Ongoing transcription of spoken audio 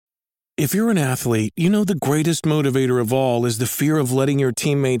If you're an athlete, you know the greatest motivator of all is the fear of letting your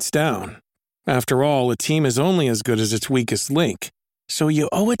teammates down. After all, a team is only as good as its weakest link. So you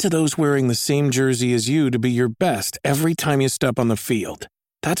owe it to those wearing the same jersey as you to be your best every time you step on the field.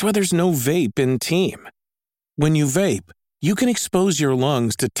 That's why there's no vape in team. When you vape, you can expose your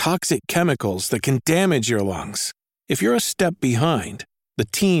lungs to toxic chemicals that can damage your lungs. If you're a step behind, the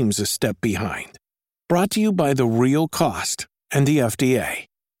team's a step behind. Brought to you by The Real Cost and the FDA.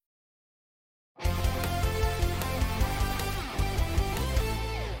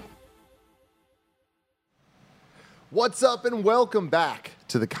 What's up and welcome back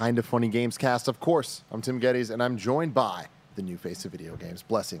to the Kinda Funny Gamescast. Of course, I'm Tim Geddes and I'm joined by the new face of video games,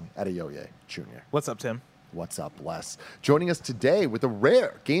 Blessing Adeyoye Jr. What's up, Tim? What's up, Bless? Joining us today with a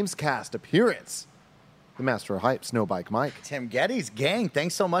rare Gamescast appearance, the master of hype, Snowbike Mike. Tim Geddes, gang,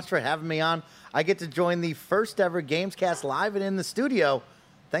 thanks so much for having me on. I get to join the first ever Gamescast live and in the studio.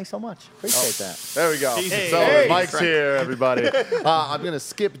 Thanks so much. Appreciate that. There we go. Hey. Mike's here, everybody. I'm going to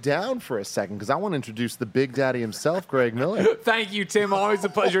skip down for a second because I want to introduce the Big Daddy himself, Greg Miller. Thank you, Tim. Always a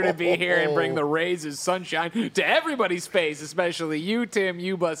pleasure to be here and bring the rays of sunshine to everybody's face, especially you, Tim,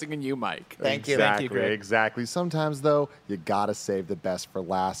 you, Blessing, and you, Mike. Thank you. Exactly, Greg. exactly. Sometimes, though, you got to save the best for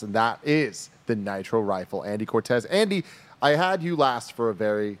last, and that is the Nitro Rifle, Andy Cortez. Andy, I had you last for a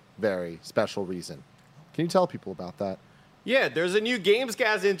very, very special reason. Can you tell people about that? Yeah, there's a new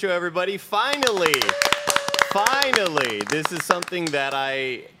Gamescast intro, everybody. Finally! Finally! This is something that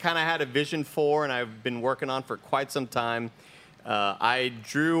I kind of had a vision for and I've been working on for quite some time. I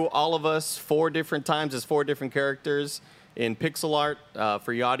drew all of us 4 different times as 4 different characters in pixel art.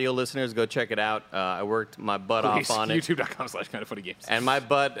 For you audio listeners, go check it out. I worked my butt off on it. YouTube.com/kindoffunnygames. And my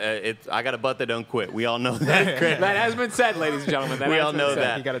butt, I got a butt that don't quit. We all know that. That has been said, ladies and gentlemen. We all know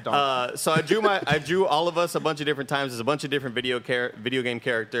that. You got a dog. So I drew all of us a bunch of different times as a bunch of different video game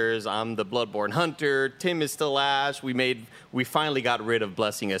characters. I'm the Bloodborne Hunter. Tim is still Ash. We finally got rid of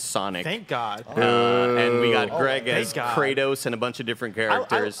Blessing as Sonic. Thank God. And we got Greg as God. Kratos and a bunch of different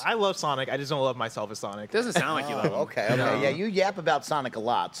characters. I love Sonic. I just don't love myself as Sonic. Doesn't sound like you love him. Okay. Yeah, you yap about Sonic a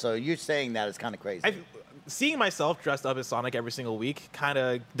lot, so you're saying that is kind of crazy. Seeing myself dressed up as Sonic every single week kind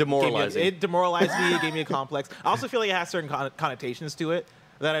of Demoralizing. It demoralized me. It gave me a complex. I also feel like it has certain connotations to it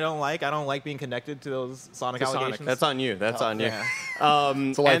that I don't like. I don't like being connected to those Sonic allegations. That's on you. That's on you. Yeah.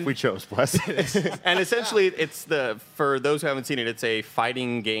 It's a life we chose, Bless. And essentially, for those who haven't seen it, it's a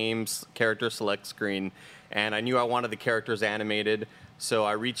fighting games character select screen. And I knew I wanted the characters animated, so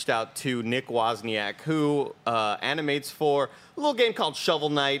I reached out to Nick Wozniak, who animates for a little game called Shovel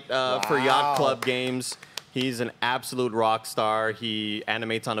Knight for Yacht Club Games. He's an absolute rock star. He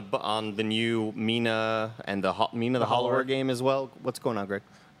animates on the new Mina and the Mina the Hollower game as well. What's going on, Greg?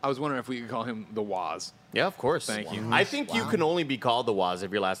 I was wondering if we could call him the Woz. Yeah, of course. Thank you. I think you can only be called the Woz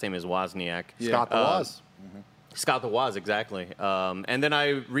if your last name is Wozniak. Scott the Woz. Scott the Woz, exactly. And then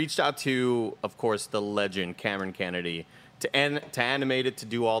I reached out to, of course, the legend, Cameron Kennedy, to animate it, to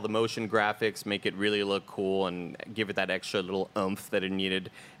do all the motion graphics, make it really look cool, and give it that extra little oomph that it needed.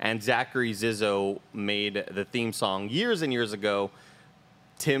 And Zachary Zizzo made the theme song years and years ago.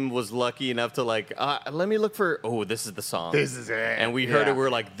 Tim was lucky enough to let me look for, this is the song. This is it. And we heard it, we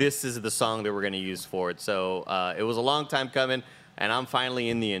were like, this is the song that we're going to use for it. So it was a long time coming. And I'm finally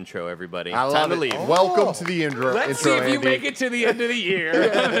in the intro, everybody. I love Time to it. leave. Welcome to the intro. Let's see if you Andy. make it to the end of the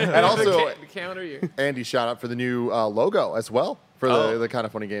year. And also, the calendar year. Andy, shout out for the new logo as well for the Kind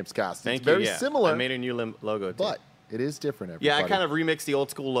of Funny Games cast. Thank It's you. very Yeah. similar, I made a new logo, too. but it is different. Everybody. Yeah, I kind of remixed the old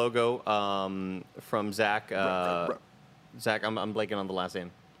school logo from Zach. Zach, I'm blanking on the last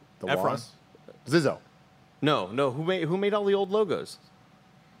name. the Efron. Woz. Zizzo, No. Who made all the old logos?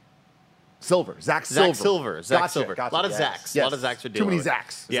 Silver, Zach Zach Silver. Zach Gotcha, Silver. gotcha, A lot of yes. Zacks. Yes. A lot of Zacks are Too many dealing with.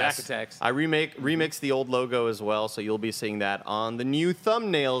 Zacks. Yes. Zack attacks. I remixed the old logo as well, so you'll be seeing that on the new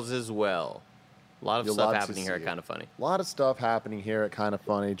thumbnails as well. A lot of You'll stuff love to happening here see at Kind of Funny. A lot of stuff happening here at Kind of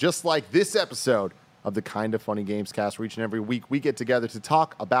Funny, just like this episode of the Kind of Funny Gamescast, where each and every week we get together to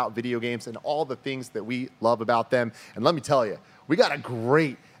talk about video games and all the things that we love about them. And let me tell you, we got a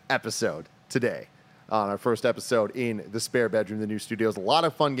great episode today. On our first episode in the spare bedroom, the new studios. A lot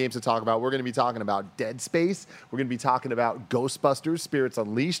of fun games to talk about. We're going to be talking about Dead Space. We're going to be talking about Ghostbusters, Spirits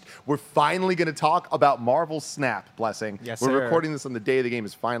Unleashed. We're finally going to talk about Marvel Snap, Blessing. Yes, We're sir. recording this on the day the game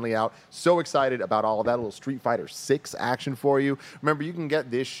is finally out. So excited about all of that. A little Street Fighter 6 action for you. Remember, you can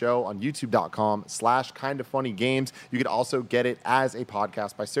get this show on youtube.com/kindoffunnygames. You can also get it as a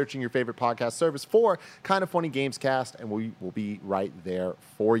podcast by searching your favorite podcast service for Kind of Funny Gamescast, and we will be right there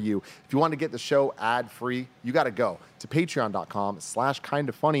for you. If you want to get the show ad-free, you got to go to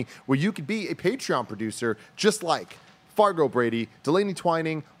patreon.com/kindoffunny, where you could be a Patreon producer just like Fargo Brady, Delaney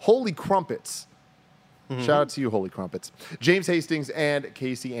Twining, Holy Crumpets. Shout out to you, Holy Crumpets. James Hastings and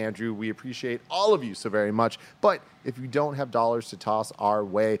Casey Andrew. We appreciate all of you so very much. But if you don't have dollars to toss our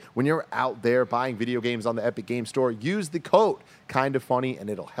way, when you're out there buying video games on the Epic Game Store, use the code Kinda Funny, and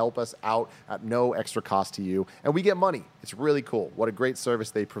it'll help us out at no extra cost to you. And we get money. It's really cool. What a great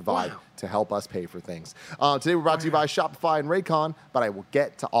service they provide to help us pay for things. Today we're brought to you by Shopify and Raycon, but I will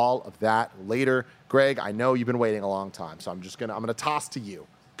get to all of that later. Greg, I know you've been waiting a long time, so I'm gonna toss to you.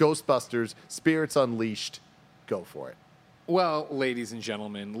 Ghostbusters, Spirits Unleashed, go for it. Well, ladies and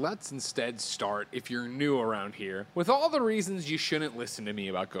gentlemen, let's instead start, if you're new around here, with all the reasons you shouldn't listen to me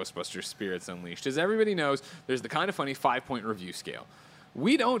about Ghostbusters Spirits Unleashed. As everybody knows, there's the Kinda Funny 5-point review scale.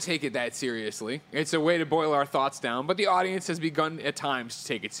 We don't take it that seriously. It's a way to boil our thoughts down, but the audience has begun at times to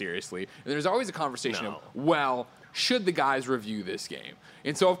take it seriously. And there's always a conversation of, well, should the guys review this game?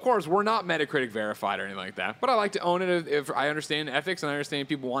 And so, of course, we're not Metacritic verified or anything like that, but I like to own it if I understand ethics and I understand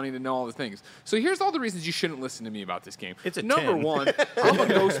people wanting to know all the things. So here's all the reasons you shouldn't listen to me about this game. It's a Number 10. one, I'm a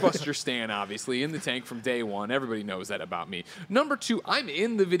Ghostbuster stan, obviously, in the tank from day one. Everybody knows that about me. Number two, I'm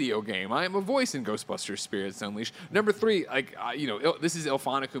in the video game. I am a voice in Ghostbusters Spirits Unleashed. Number three, this is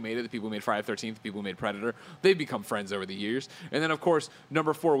Ilphonic who made it, the people who made Friday the 13th, the people who made Predator. They've become friends over the years. And then, of course,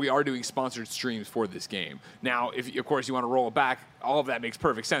 number four, we are doing sponsored streams for this game. Now, if, of course, you want to roll it back, all of that makes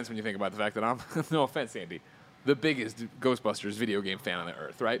perfect sense when you think about the fact that I'm, no offense, Andy, the biggest Ghostbusters video game fan on the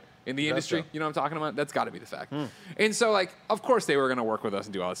earth, right? In the industry, you know what I'm talking about? That's got to be the fact. And so, of course they were going to work with us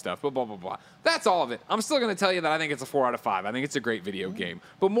and do all this stuff, but blah, blah, blah. That's all of it. I'm still going to tell you that I think it's a 4 out of 5. I think it's a great video game.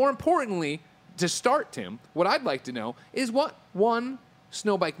 But more importantly, to start, Tim, what I'd like to know is what one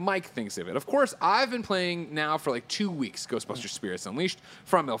Snowbike Mike thinks of it. Of course, I've been playing now for 2 weeks Ghostbusters Spirits Unleashed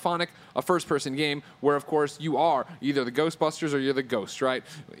from Ilphonic, a first-person game where, of course, you are either the Ghostbusters or you're the Ghost, right?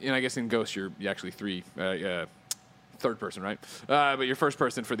 And I guess in Ghost, you're actually third person, right? But you're first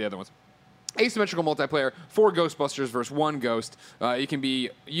person for the other ones. Asymmetrical multiplayer, 4 Ghostbusters versus 1 Ghost. It can be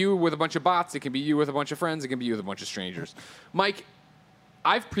you with a bunch of bots. It can be you with a bunch of friends. It can be you with a bunch of strangers. Mike,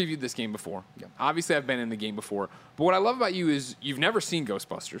 I've previewed this game before. Yeah. Obviously, I've been in the game before. But what I love about you is you've never seen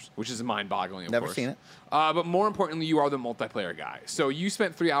Ghostbusters, which is mind-boggling, of course. Never seen it. But more importantly, you are the multiplayer guy. So you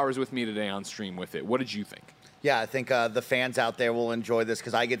spent 3 hours with me today on stream with it. What did you think? Yeah, I think the fans out there will enjoy this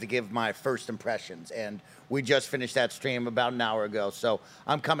because I get to give my first impressions. And we just finished that stream about an hour ago. So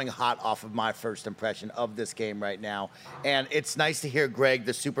I'm coming hot off of my first impression of this game right now. And it's nice to hear Greg,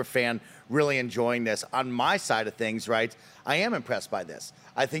 the super fan, really enjoying this. On my side of things, right, I am impressed by this.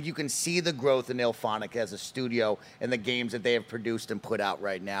 I think you can see the growth in Ilphonic as a studio and the games that they have produced and put out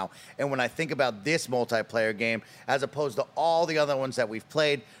right now. And when I think about this multiplayer game, as opposed to all the other ones that we've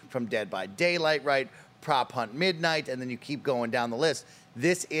played, from Dead by Daylight, right, Prop Hunt Midnight, and then you keep going down the list,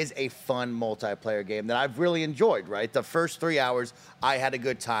 this is a fun multiplayer game that I've really enjoyed, right? The first 3 hours, I had a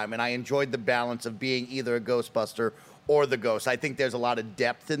good time, and I enjoyed the balance of being either a Ghostbuster or the Ghost. I think there's a lot of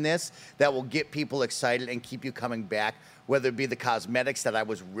depth in this that will get people excited and keep you coming back, whether it be the cosmetics that I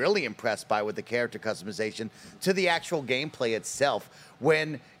was really impressed by with the character customization, to the actual gameplay itself.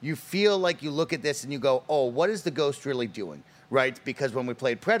 When you feel like you look at this and you go, oh, what is the Ghost really doing? Right? Because when we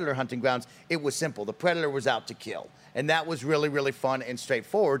played Predator Hunting Grounds, it was simple. The Predator was out to kill. And that was really, really fun and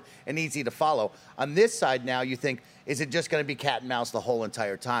straightforward and easy to follow. On this side now, you think, is it just going to be cat and mouse the whole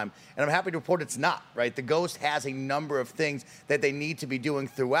entire time? And I'm happy to report it's not, right? The Ghost has a number of things that they need to be doing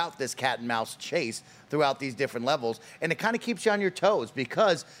throughout this cat and mouse chase, throughout these different levels. And it kind of keeps you on your toes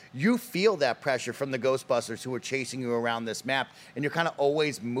because you feel that pressure from the Ghostbusters who are chasing you around this map, and you're kind of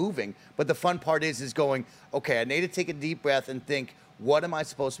always moving. But the fun part is going, okay, I need to take a deep breath and think, what am I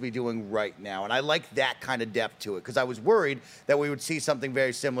supposed to be doing right now? And I like that kind of depth to it because I was worried that we would see something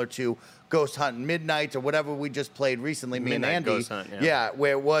very similar to Ghost Hunt Midnight or whatever we just played recently, me and Andy. Ghost Hunt, yeah,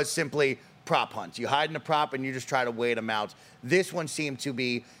 where it was simply prop hunts. You hide in a prop and you just try to wait them out. This one seemed to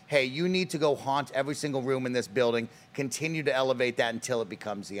be, hey, you need to go haunt every single room in this building, continue to elevate that until it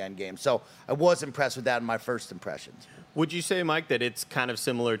becomes the end game. So I was impressed with that in my first impressions. Would you say, Mike, that it's kind of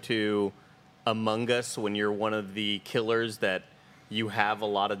similar to Among Us when you're one of the killers, that you have a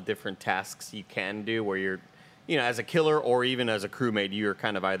lot of different tasks you can do where you're, as a killer or even as a crewmate, you're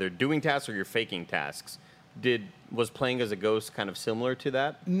kind of either doing tasks or you're faking tasks? Was playing as a Ghost kind of similar to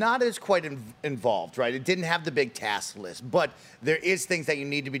that? Not as quite involved, right? It didn't have the big task list, but there is things that you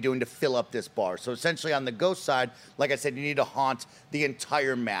need to be doing to fill up this bar. So essentially on the Ghost side, like I said, you need to haunt the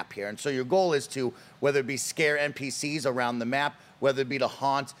entire map here. And so your goal is to, whether it be scare NPCs around the map, whether it be to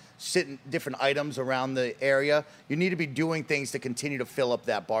haunt different items around the area, you need to be doing things to continue to fill up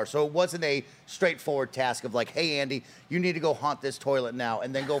that bar. So it wasn't a straightforward task of like, hey, Andy, you need to go haunt this toilet now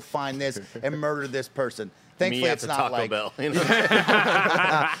and then go find this and murder this person. Thankfully, me it's after not Taco like Bell. You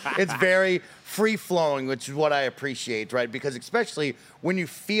know? it's very free flowing, which is what I appreciate, right? Because especially when you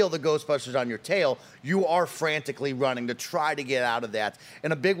feel the Ghostbusters on your tail, you are frantically running to try to get out of that.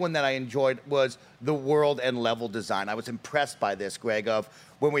 And a big one that I enjoyed was the world and level design. I was impressed by this, Greg, of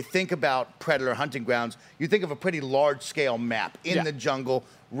when we think about Predator hunting grounds, you think of a pretty large scale map in the jungle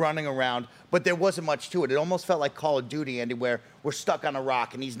running around, but there wasn't much to it. It almost felt like Call of Duty, Andy, where we're stuck on a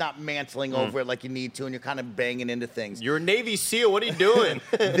rock and he's not mantling over it like you need to, and you're kind of banging into things. You're a Navy SEAL. What are you doing?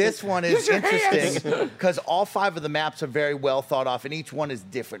 This one is interesting because all 5 of the maps are very well thought off, and each one is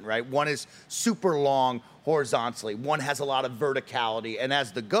different, right? One is super long horizontally. One has a lot of verticality, and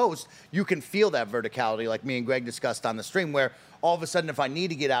as the Ghost, you can feel that verticality like me and Greg discussed on the stream, where all of a sudden, if I need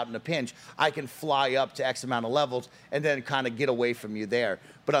to get out in a pinch, I can fly up to X amount of levels and then kind of get away from you there.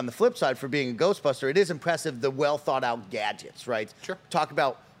 But on the flip side, for being a Ghostbuster, it is impressive the well-thought-out gadgets, right? Sure. Talk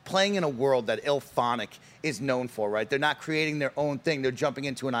about playing in a world that Ilphonic is known for, right? They're not creating their own thing. They're jumping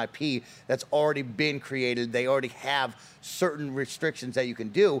into an IP that's already been created. They already have certain restrictions that you can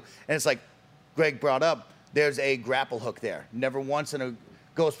do. And it's like Greg brought up, there's a grapple hook there. Never once in a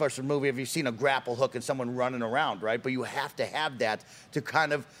Ghostbusters movie have you seen a grapple hook and someone running around, right? But you have to have that to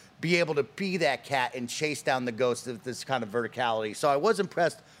kind of be able to be that cat and chase down the ghost of this kind of verticality. So I was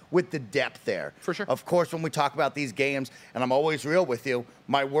impressed with the depth there. For sure. Of course, when we talk about these games, and I'm always real with you,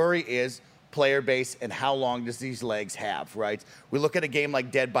 my worry is player base and how long does these legs have, right? We look at a game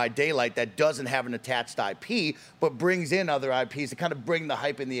like Dead by Daylight that doesn't have an attached IP, but brings in other IPs to kind of bring the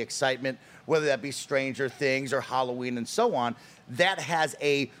hype and the excitement, whether that be Stranger Things or Halloween and so on. That has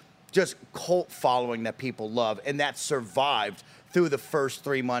a just cult following that people love, and that survived through the first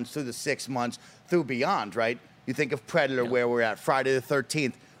 3 months, through the 6 months, through beyond, right? You think of Predator, where we're at, Friday the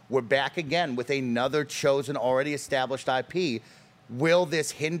 13th. We're back again with another chosen, already established IP. Will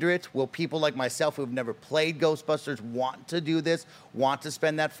this hinder it? Will people like myself who've never played Ghostbusters want to do this, want to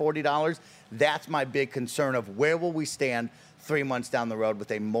spend that $40? That's my big concern of where will we stand 3 months down the road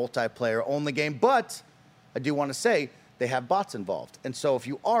with a multiplayer-only game. But I do want to say, they have bots involved. And so if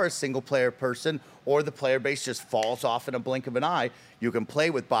you are a single-player person or the player base just falls off in a blink of an eye, you can play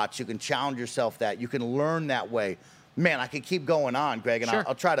with bots. You can challenge yourself that. You can learn that way. Man, I could keep going on, Greg, and Sure.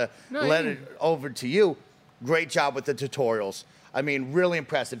 I'll try to let it over to you. Great job with the tutorials. I mean, really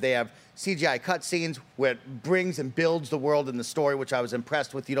impressive. They have CGI cutscenes where it brings and builds the world and the story, which I was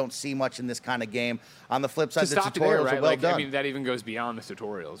impressed with. You don't see much in this kind of game. On the flip side, the tutorials are well done. I mean, that even goes beyond the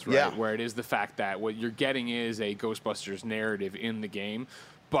tutorials, right? Yeah. Where it is the fact that what you're getting is a Ghostbusters narrative in the game,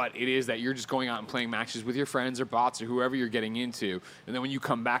 but it is that you're just going out and playing matches with your friends or bots or whoever you're getting into, and then when you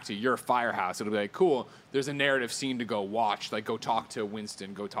come back to your firehouse, it'll be like, cool, there's a narrative scene to go watch, like go talk to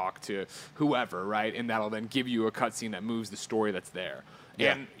Winston, go talk to whoever, right? And that'll then give you a cutscene that moves the story that's there.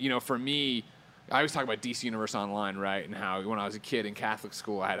 Yeah. And, you know, for me, I always talk about DC Universe Online, right? And how when I was a kid in Catholic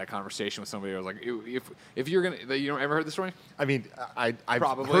school, I had a conversation with somebody. I was like, if you're going to, you know, ever heard the story? I mean, I've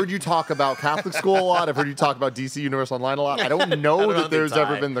Probably. heard you talk about Catholic school a lot. I've heard you talk about DC Universe Online a lot. I don't know that there's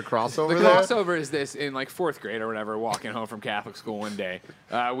ever been the crossover The there. crossover is this: in like 4th grade or whatever, walking home from Catholic school one day,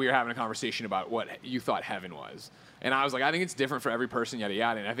 we were having a conversation about what you thought heaven was. And I was like, I think it's different for every person, yada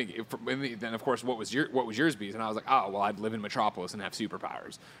yada. And I think, then of course, what was yours be? And I was like, oh, well, I'd live in Metropolis and have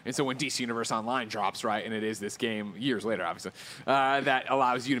superpowers. And so when DC Universe Online drops, right, and it is this game years later, obviously, that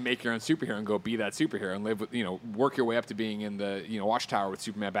allows you to make your own superhero and go be that superhero and live with, you know, work your way up to being in the, you know, Watchtower with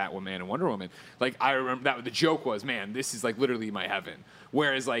Superman, Batwoman, and Wonder Woman. Like, I remember that the joke was, man, this is like literally my heaven.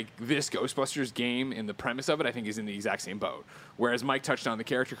 Whereas like this Ghostbusters game and the premise of it, I think, is in the exact same boat. Whereas Mike touched on, the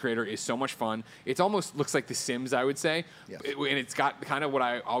character creator is so much fun. It almost looks like The Sims, I would say. Yes. And it's got kind of what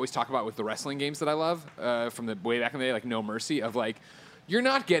I always talk about with the wrestling games that I love from the way back in the day, like No Mercy, of like, you're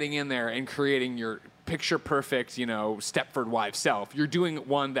not getting in there and creating your picture perfect, you know, Stepford wife self. You're doing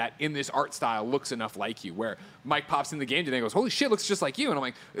one that in this art style looks enough like you, where Mike pops in the game today and goes, holy shit, looks just like you. And I'm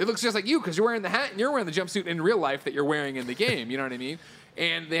like, it looks just like you because you're wearing the hat and you're wearing the jumpsuit in real life that you're wearing in the game. You know what I mean?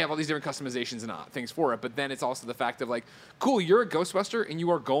 And they have all these different customizations and things for it. But then it's also the fact of like, cool, you're a Ghostbuster and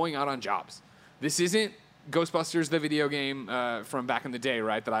you are going out on jobs. This isn't Ghostbusters, the video game from back in the day,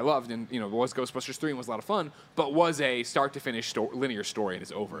 right, that I loved, and, you know, was Ghostbusters 3 and was a lot of fun, but was a start-to-finish linear story and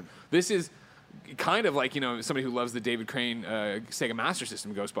it's over. This is kind of like, you know, somebody who loves the David Crane Sega Master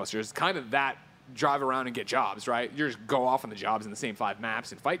System Ghostbusters, kind of that drive around and get jobs, right? You just go off on the jobs in the same 5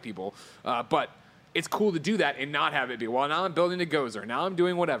 maps and fight people, but it's cool to do that and not have it be, well, now I'm building a Gozer, now I'm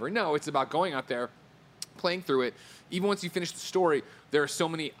doing whatever. No, it's about going out there, playing through it, even once you finish the story, there are so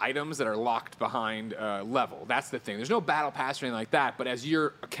many items that are locked behind level. That's the thing. There's no battle pass or anything like that, but as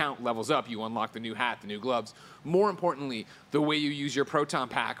your account levels up, you unlock the new hat, the new gloves. More importantly, the way you use your proton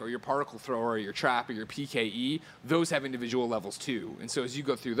pack or your particle thrower or your trap or your PKE, those have individual levels too. And so as you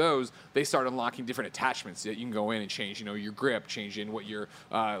go through those, they start unlocking different attachments that you can go in and change, your grip, change in what your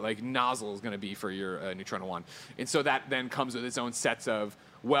nozzle is going to be for your Neutrino one. And so that then comes with its own sets of,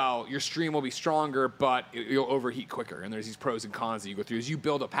 well, your stream will be stronger, but you'll overheat quicker. And there's these pros and cons that you go through as you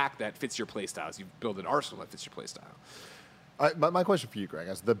build a pack that fits your playstyle, as you build an arsenal that fits your playstyle. My question for you, Greg,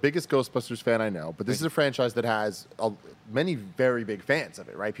 as the biggest Ghostbusters fan I know, but this is a franchise that has many very big fans of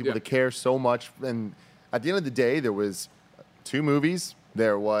it, right? People that care so much. And at the end of the day, there was 2 movies,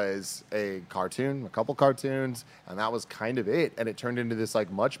 there was a cartoon, a couple cartoons, and that was kind of it. And it turned into this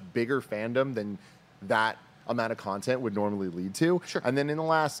much bigger fandom than that amount of content would normally lead to. Sure. And then in the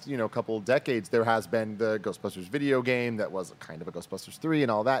last, couple of decades, there has been the Ghostbusters video game that was kind of a Ghostbusters 3 and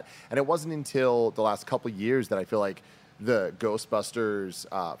all that. And it wasn't until the last couple of years that I feel like the Ghostbusters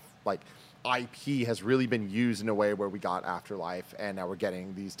IP has really been used in a way where we got Afterlife, and now we're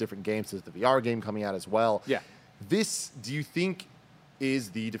getting these different games. There's the VR game coming out as well. Yeah. This, do you think,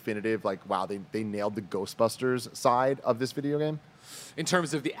 is the definitive, wow, they nailed the Ghostbusters side of this video game? In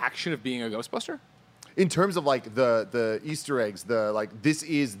terms of the action of being a Ghostbuster? In terms of the Easter eggs, this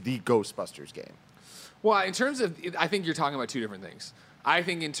is the Ghostbusters game. Well, in terms of, I think you're talking about 2 different things. I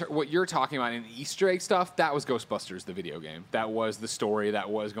think what you're talking about in Easter egg stuff, that was Ghostbusters, the video game. That was the story. That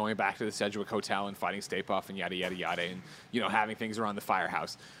was going back to the Sedgwick Hotel and fighting Stay Puft and yada, yada, yada, and, having things around the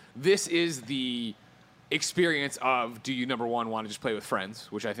firehouse. This is the experience of, do you, number one, want to just play with friends,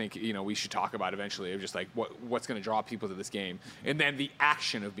 which I think, we should talk about eventually, of just what's going to draw people to this game, and then the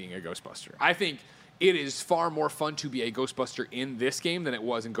action of being a Ghostbuster. I think it is far more fun to be a Ghostbuster in this game than it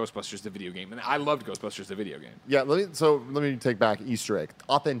was in Ghostbusters, the video game. And I loved Ghostbusters, the video game. Yeah, let me take back Easter egg.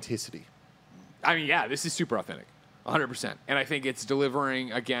 Authenticity. I mean, yeah, this is super authentic, 100%. And I think it's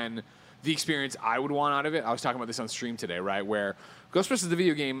delivering, again, the experience I would want out of it. I was talking about this on stream today, right, where Ghostbusters, the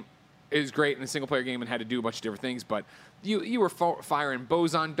video game, is great in a single-player game and had to do a bunch of different things, but you were firing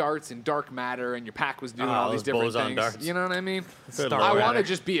boson darts and dark matter, and your pack was doing all these different things. Darts. You know what I mean? I want to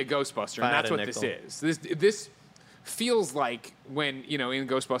just be a Ghostbuster, and that's what this is. This feels like when, in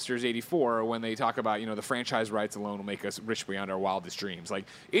Ghostbusters 84, when they talk about, the franchise rights alone will make us rich beyond our wildest dreams.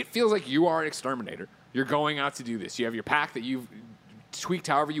 It feels like you are an exterminator. You're going out to do this. You have your pack that you've tweaked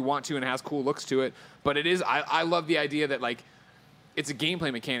however you want to and has cool looks to it, but it is, I love the idea that, it's a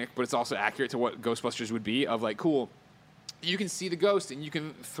gameplay mechanic, but it's also accurate to what Ghostbusters would be of cool, you can see the ghost and you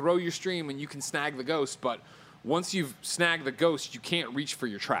can throw your stream and you can snag the ghost, but once you've snagged the ghost, you can't reach for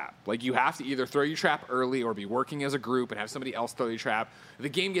your trap. You have to either throw your trap early or be working as a group and have somebody else throw your trap. The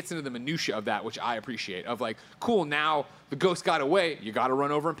game gets into the minutia of that, which I appreciate, of cool, now the ghost got away, you got to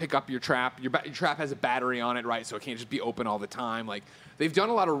run over and pick up your trap. Your trap has a battery on it, right, so it can't just be open all the time. They've done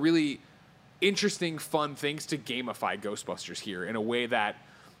a lot of really interesting, fun things to gamify Ghostbusters here in a way that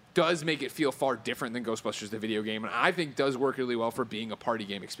does make it feel far different than Ghostbusters, the video game, and I think does work really well for being a party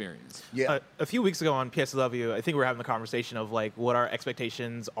game experience. Yeah. A few weeks ago on PSLW, I think we were having the conversation of what our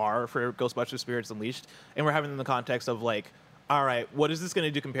expectations are for Ghostbusters Spirits Unleashed, and we're having in the context of all right, what is this going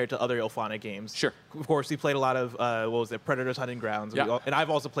to do compared to other Ilphonic games? Sure. Of course, we played a lot of, Predator's Hunting Grounds. Yeah. And I've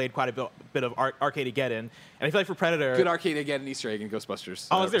also played quite a bit of Arcade-Ageddon. And I feel like for Predator... Good Arcade-Ageddon Easter egg in Ghostbusters.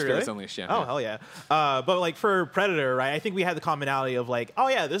 Oh, is it really? Unleashed, yeah. Oh, hell yeah. But for Predator, right, I think we had the commonality of oh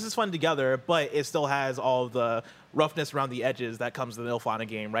yeah, this is fun together, but it still has all of the roughness around the edges that comes with an Ilphonic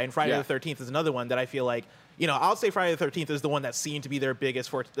game, right? And Friday the 13th is another one that I feel like, I'll say Friday the 13th is the one that seemed to be their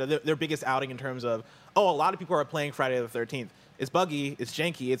biggest outing in terms of, a lot of people are playing Friday the 13th. It's buggy, it's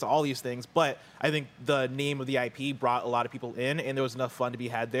janky, it's all these things, but I think the name of the IP brought a lot of people in, and there was enough fun to be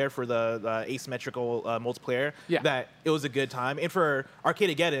had there for the asymmetrical multiplayer that it was a good time. And for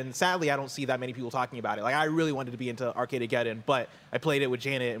Arcade-Ageddon, sadly, I don't see that many people talking about it. I really wanted to be into Arcade-Ageddon, but I played it with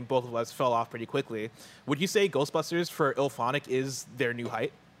Janet, and both of us fell off pretty quickly. Would you say Ghostbusters for Ilphonic is their new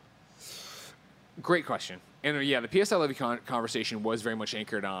height? Great question. And yeah, the PSI Levy conversation was very much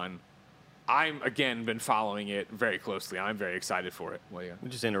anchored on, I'm, again, been following it very closely. I'm very excited for it. What do you got? Let me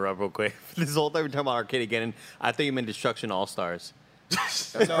just interrupt real quick. This whole time we're talking about Arcade-Ageddon, I think you meant Destruction All-Stars.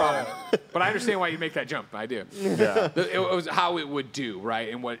 That's a problem. But I understand why you make that jump. I do. Yeah. It was how it would do, right?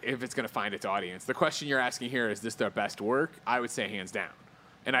 And what if it's going to find its audience. The question you're asking here, is this their best work? I would say hands down.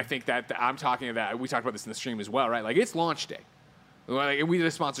 And I think that I'm talking about, we talked about this in the stream as well, right? It's launch day. We did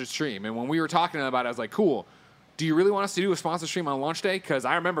a sponsored stream. And when we were talking about it, I was like, cool. do you really want us to do a sponsor stream on launch day? Because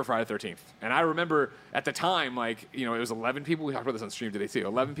I remember Friday the 13th. And I remember at the time, like, it was 11 people. We talked about this on stream today, too.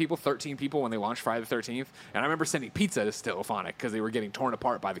 11 people, 13 people when they launched Friday the 13th. And I remember sending pizza to Stellaphonic because they were getting torn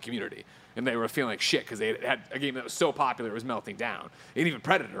apart by the community. And they were feeling like shit because they had a game that was so popular it was melting down. And even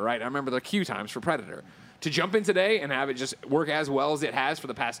Predator, right? I remember the queue times for Predator. To jump in today and have it just work as well as it has for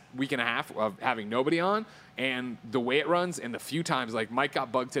the past week and a half of having nobody on, and the way it runs, and the few times, like Mike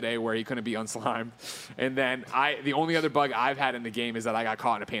got bugged today where he couldn't be unslimed, and then the only other bug I've had in the game is that I got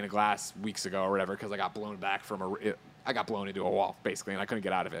caught in a pane of glass weeks ago or whatever because I got blown back I got blown into a wall basically, and I couldn't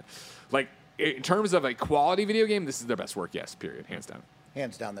get out of it. Like in terms of a quality video game, this is their best work, yes, period, hands down.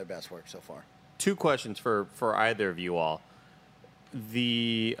 Hands down, their best work so far. 2 questions for either of you all.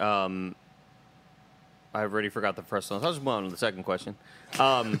 I've already forgot the first one. So I'll just move on to the second question.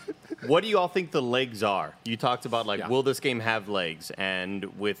 What do you all think the legs are? You talked about, will this game have legs?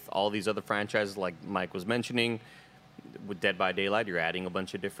 And with all these other franchises, like Mike was mentioning, with Dead by Daylight, you're adding a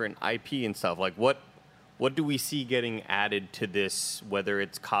bunch of different IP and stuff. Like, what do we see getting added to this, whether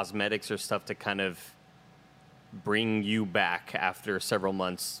it's cosmetics or stuff to kind of bring you back after several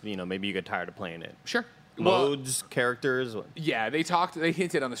months? Maybe you get tired of playing it. Sure. Modes, characters? Yeah, they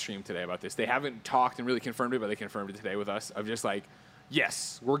hinted on the stream today about this. They haven't talked and really confirmed it, but they confirmed it today with us of just like,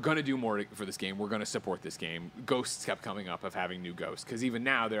 yes, we're going to do more for this game. We're going to support this game. Ghosts kept coming up of having new ghosts because even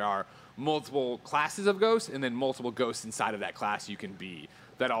now there are multiple classes of ghosts and then multiple ghosts inside of that class you can be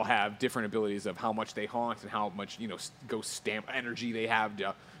that all have different abilities of how much they haunt and how much, ghost stamp energy they have.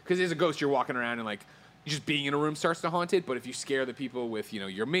 Because as a ghost, you're walking around and like, just being in a room starts to haunt it, but if you scare the people with,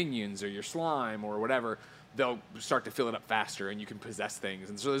 your minions or your slime or whatever, they'll start to fill it up faster and you can possess things.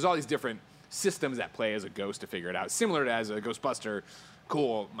 And so there's all these different systems at play as a ghost to figure it out. Similar to as a Ghostbuster,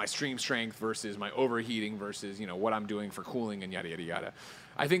 my stream strength versus my overheating versus, what I'm doing for cooling and yada, yada, yada.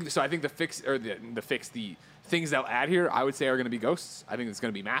 I think the things they'll add here, I would say are going to be ghosts. I think it's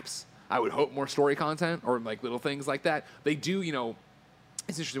going to be maps. I would hope more story content or like little things like that. They do,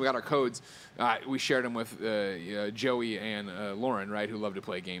 it's interesting. We got our codes. We shared them with Joey and Lauren, right, who love to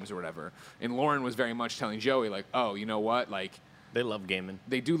play games or whatever. And Lauren was very much telling Joey, like, oh, you know what? Like, they love gaming.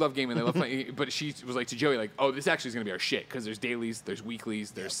 They do love gaming. They love playing. But she was like to Joey, like, oh, this actually is going to be our shit because there's dailies, there's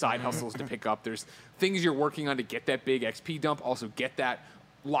weeklies, there's side hustles to pick up, there's things you're working on to get that big XP dump. Also, get that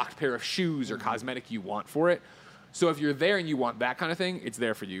locked pair of shoes or cosmetic you want for it. So if you're there and you want that kind of thing, it's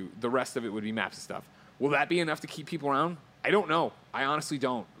there for you. The rest of it would be maps and stuff. Will that be enough to keep people around? I don't know. I honestly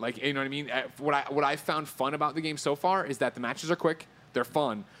don't. Like, you know what I mean? What I found fun about the game so far is that the matches are quick, they're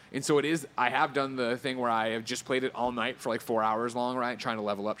fun, and so it is. I have done the thing where I have just played it all night for like 4 hours long, right? Trying to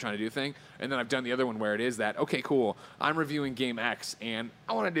level up, trying to do the thing, and then I've done the other one where it is that okay, cool. I'm reviewing game X, and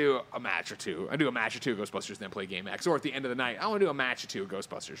I want to do a match or two. I do a match or two of Ghostbusters, then play game X, or at the end of the night, I want to do a match or two of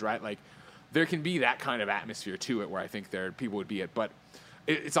Ghostbusters, right? Like, there can be that kind of atmosphere to it where I think people would be it, but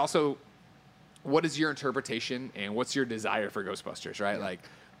it's also. What is your interpretation and what's your desire for Ghostbusters, right? Yeah. Like,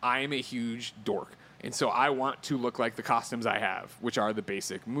 I am a huge dork. And so I want to look like the costumes I have, which are the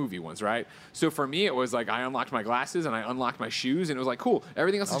basic movie ones, right? So for me, it was like I unlocked my glasses and I unlocked my shoes, and it was like, cool.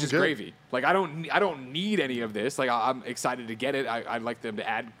 Everything else is just gravy. Like, I don't need any of this. Like, I'm excited to get it. I'd like them to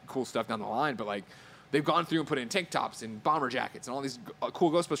add cool stuff down the line, but like, they've gone through and put in tank tops and bomber jackets and all these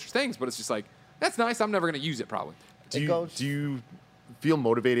cool Ghostbusters things, but it's just like, that's nice. I'm never going to use it probably. Do you feel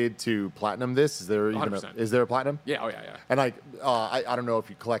motivated to platinum this? Is there a platinum? Yeah, oh yeah. And like, I don't know if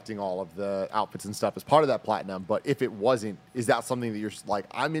you're collecting all of the outfits and stuff as part of that platinum, but if it wasn't, is that something that you're like,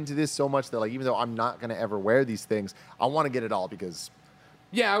 I'm into this so much that like, even though I'm not going to ever wear these things, I want to get it all because...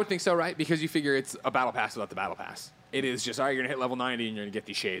 Yeah, I would think so, right? Because you figure it's a battle pass without the battle pass. It is just, all right, you're going to hit level 90 and you're going to get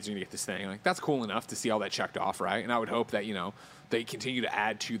these shades, you're going to get this thing. Like, that's cool enough to see all that checked off, right? And I would hope that, they continue to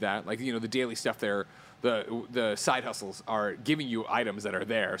add to that. Like, the daily stuff there, the side hustles are giving you items that are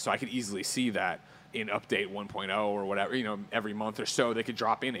there, so I could easily see that in update 1.0 or whatever, every month or so they could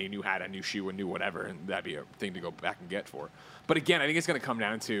drop in a new hat, a new shoe, a new whatever, and that'd be a thing to go back and get for. But again, I think it's going to come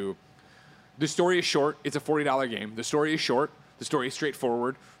down to the story is short. It's a $40 game. The story is short. The story is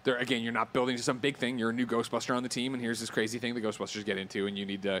straightforward. Again, you're not building to some big thing. You're a new Ghostbuster on the team, and here's this crazy thing the Ghostbusters get into, and you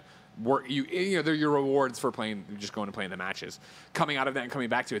need to work. They're your rewards for playing, just going and playing the matches. Coming out of that and coming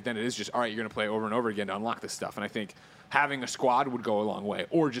back to it, then it is just, all right, you're going to play over and over again to unlock this stuff. And I think having a squad would go a long way,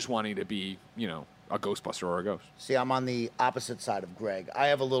 or just wanting to be, a Ghostbuster or a ghost. See, I'm on the opposite side of Greg. I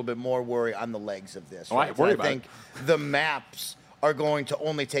have a little bit more worry on the legs of this. Oh, right? I worry about think the maps are going to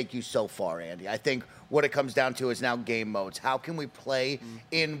only take you so far, Andy. I think what it comes down to is now game modes. How can we play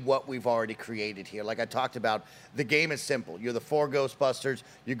in what we've already created here? Like I talked about, the game is simple. You're the 4 Ghostbusters.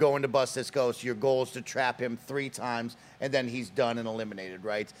 You're going to bust this ghost. Your goal is to trap him 3 times, and then he's done and eliminated,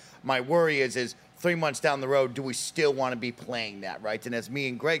 right? My worry is 3 months down the road, do we still want to be playing that, right? And as me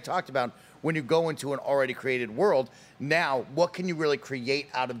and Greg talked about, when you go into an already created world, now what can you really create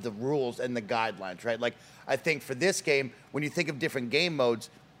out of the rules and the guidelines, right? Like, I think for this game, when you think of different game modes,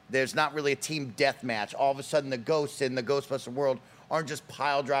 there's not really a team deathmatch. All of a sudden, the ghosts in the Ghostbuster world aren't just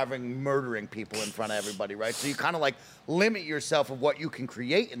pile driving, murdering people in front of everybody, right? So you kind of like limit yourself of what you can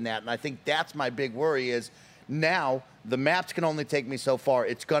create in that. And I think that's my big worry is now the maps can only take me so far.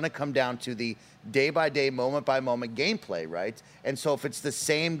 It's going to come down to the day-by-day, moment-by-moment gameplay, right? And so if it's the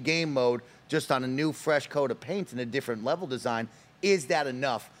same game mode, just on a new, fresh coat of paint and a different level design, is that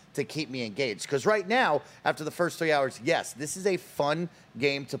enough to keep me engaged? Because right now, after the first 3 hours, yes, this is a fun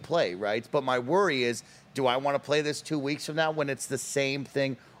game to play, right? But my worry is, do I want to play this 2 weeks from now when it's the same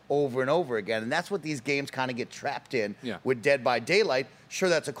thing over and over again? And that's what these games kind of get trapped in with Dead by Daylight. Sure,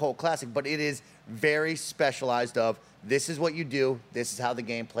 that's a cult classic, but it is very specialized of, this is what you do, this is how the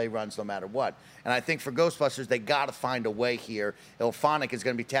gameplay runs no matter what. And I think for Ghostbusters, they got to find a way here. Ilphonic is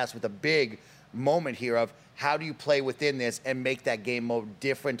going to be tasked with a big moment here of, how do you play within this and make that game mode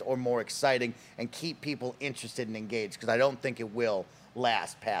different or more exciting and keep people interested and engaged? Because I don't think it will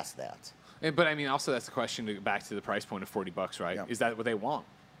last past that. But I mean, also that's the question back to the price point of $40, right? Yeah. Is that what they want?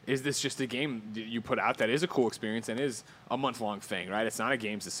 Is this just a game you put out that is a cool experience and is a month-long thing, right? It's not a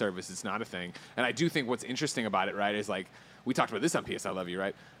games as service. It's not a thing. And I do think what's interesting about it, right, is like, we talked about this on PS I Love You,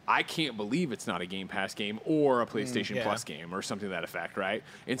 right? I can't believe it's not a Game Pass game or a PlayStation Plus game or something to that effect, right?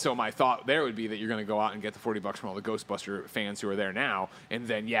 And so my thought there would be that you're going to go out and get the $40 from all the Ghostbuster fans who are there now, and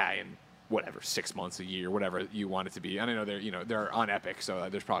then, in whatever, 6 months, a year, whatever you want it to be. And I know they're on Epic, so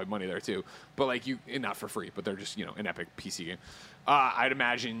there's probably money there too. But like and not for free, but they're just, an Epic PC game. I'd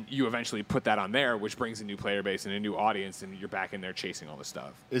imagine you eventually put that on there, which brings a new player base and a new audience, and you're back in there chasing all this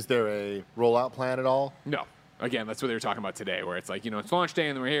stuff. Is there a rollout plan at all? No. Again, that's what they were talking about today, where it's like, it's launch day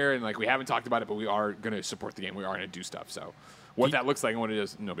and we're here, and like we haven't talked about it, but we are going to support the game. We are going to do stuff. So what that looks like and what it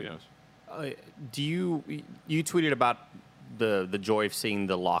is, nobody knows. Do you tweeted about the joy of seeing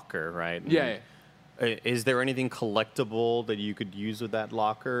the locker, right? Yeah. Is there anything collectible that you could use with that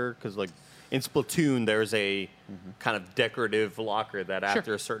locker? Because like in Splatoon, there's a kind of decorative locker that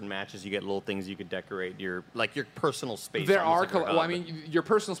after certain matches, you get little things you could decorate your personal space. There are, your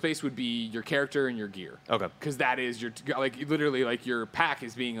personal space would be your character and your gear. Okay. Because that is literally your pack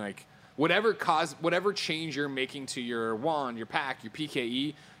is being like, whatever change you're making to your wand, your pack, your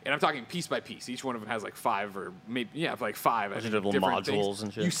PKE, and I'm talking piece by piece. Each one of them has like 5 or maybe 5 little different modules things.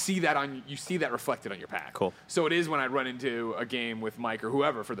 and shit. You see that reflected on your pack. Cool. So it is when I run into a game with Mike or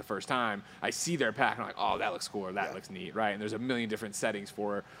whoever for the first time, I see their pack and I'm like, oh, that looks cool or that looks neat, right? And there's a million different settings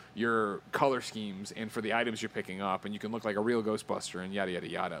for your color schemes and for the items you're picking up, and you can look like a real Ghostbuster and yada yada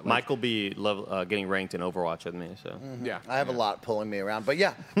yada. Mike will be getting ranked in Overwatch with me, so yeah, I have a lot pulling me around, but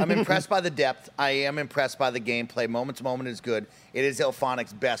I'm impressed by the depth. I am impressed by the gameplay. Moment to moment is good. It is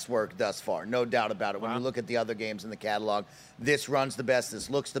Ilphonic's best work thus far, no doubt about it. When you look at the other games in the catalog, this runs the best. This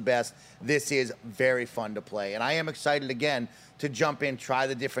looks the best. This is very fun to play, and I am excited again to jump in, try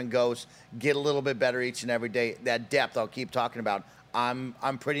the different ghosts, get a little bit better each and every day. That depth I'll keep talking about.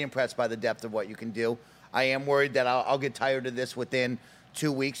 I'm pretty impressed by the depth of what you can do. I am worried that I'll get tired of this within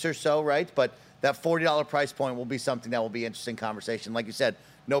 2 weeks or so, right? But that $40 price point will be something that will be interesting conversation. Like you said,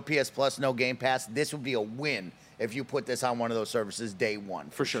 no PS Plus, no Game Pass. This would be a win if you put this on one of those services day one.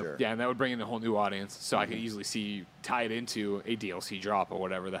 For sure. Yeah, and that would bring in a whole new audience. So I can easily see tie it into a DLC drop or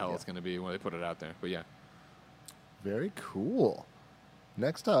whatever the hell it's going to be when they put it out there. But yeah. Very cool.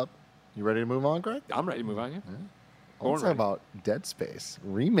 Next up, you ready to move on, Greg? I'm ready to move on, yeah. Let's talk about Dead Space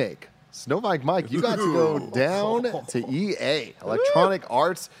remake. Snowbike Mike, you got to go down to EA, Electronic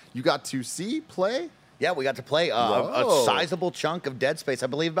Arts. You got to see, play. Yeah, we got to play a sizable chunk of Dead Space. I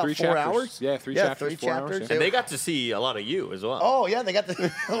believe about 4 hours. Yeah, 3 chapters, 4 chapters. hours. And they got to see a lot of you as well. Oh, yeah, they got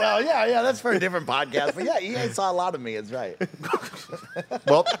to. Well, yeah, that's for a different podcast. But yeah, EA saw a lot of me, is right.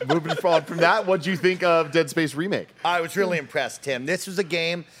 Well, moving on from that, what'd you think of Dead Space remake? I was really impressed, Tim. This was a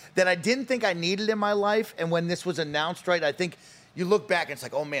game that I didn't think I needed in my life. And when this was announced, right, I think you look back and it's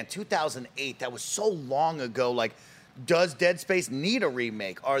like, oh, man, 2008, that was so long ago. Like, does Dead Space need a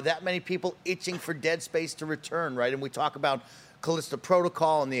remake? Are that many people itching for Dead Space to return, right? And we talk about Callisto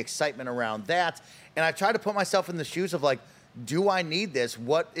Protocol and the excitement around that. And I try to put myself in the shoes of like, do I need this?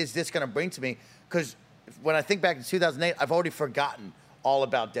 What is this going to bring to me? Because when I think back to 2008, I've already forgotten all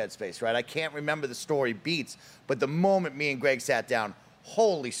about Dead Space, right? I can't remember the story beats, but the moment me and Greg sat down,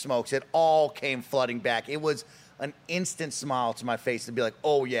 holy smokes, it all came flooding back. It was an instant smile to my face to be like,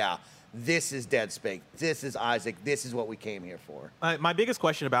 oh yeah, this is Dead Space. This is Isaac. This is what we came here for. My biggest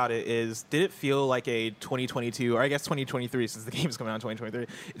question about it is, did it feel like a 2022, or I guess 2023, since the game's coming out in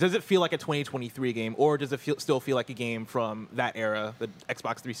 2023, does it feel like a 2023 game, or does it still feel like a game from that era, the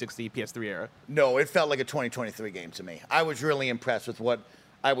Xbox 360, PS3 era? No, it felt like a 2023 game to me. I was really impressed with what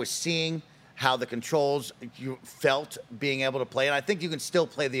I was seeing, how the controls you felt being able to play. And I think you can still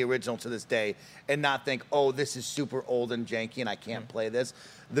play the original to this day and not think, oh, this is super old and janky and I can't play this.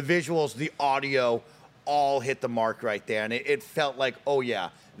 The visuals, the audio, all hit the mark right there. And it felt like, oh, yeah,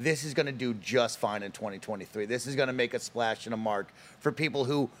 this is going to do just fine in 2023. This is going to make a splash and a mark for people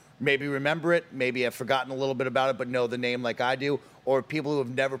who maybe remember it, maybe have forgotten a little bit about it, but know the name like I do, or people who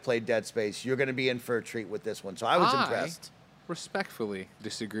have never played Dead Space. You're going to be in for a treat with this one. So I was impressed. Respectfully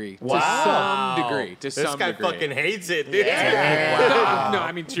disagree. Wow. To some degree. To This some guy degree. fucking hates it, dude. No,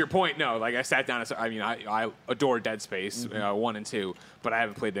 I mean, to your point, no. Like, I sat down and I adore Dead Space 1 and 2, but I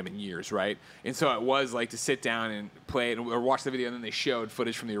haven't played them in years, right? And so it was like to sit down and play it or watch the video, and then they showed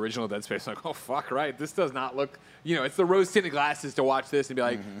footage from the original Dead Space. I'm like, oh, fuck, right? This does not look, it's the rose-tinted glasses to watch this and be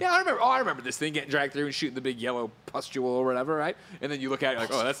like, yeah, I remember this thing getting dragged through and shooting the big yellow pustule or whatever, right? And then you look at it like,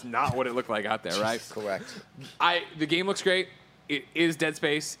 oh, that's not what it looked like out there, right? Correct. The game looks great. It is Dead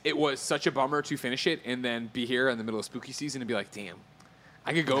Space. It was such a bummer to finish it and then be here in the middle of spooky season and be like, damn,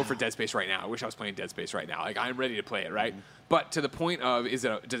 I could go for Dead Space right now. I wish I was playing Dead Space right now. Like, I'm ready to play it, right? But to the point of, does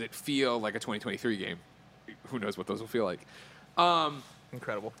it feel like a 2023 game? Who knows what those will feel like.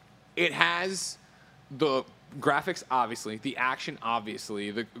 Incredible. It has the graphics, obviously, the action,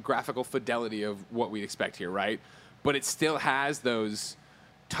 obviously, the graphical fidelity of what we expect here, right? But it still has those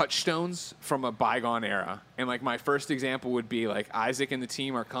touchstones from a bygone era. And like my first example would be like Isaac and the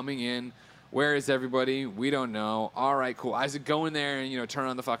team are coming in. Where is everybody? We don't know. All right, cool. Isaac, go in there and turn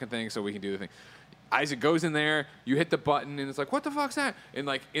on the fucking thing so we can do the thing. Isaac goes in there, you hit the button, and it's like, what the fuck's that? And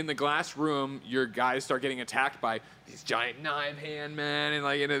like in the glass room, your guys start getting attacked by these giant knife hand men and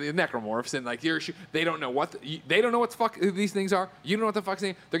like the necromorphs, and like they don't know what they don't know what the fuck these things are. You don't know what the fuck's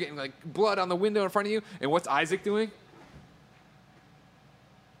name. They're getting like blood on the window in front of you, and what's Isaac doing?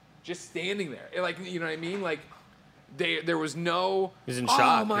 Just standing there, like, you know what I mean? Like, there was no. He's in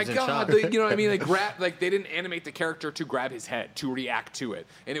shock. Oh my He's god! in shock. You know what I mean? Like they didn't animate the character to grab his head to react to it,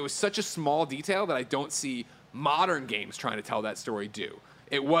 and it was such a small detail that I don't see modern games trying to tell that story do.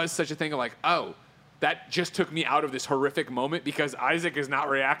 It was such a thing of like, oh, that just took me out of this horrific moment because Isaac is not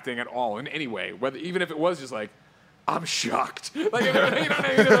reacting at all in any way. Even if it was just like, I'm shocked. Like, you know what I mean?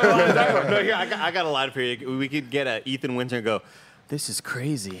 No, I got a line for you. We could get Ethan Winter and go, this is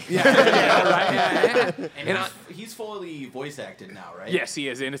crazy. Yeah, right. Yeah. And he's fully voice acted now, right? Yes, he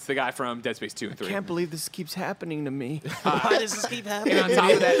is, and it's the guy from Dead Space 2 and 3. I can't believe this keeps happening to me. Why does this keep happening? And on top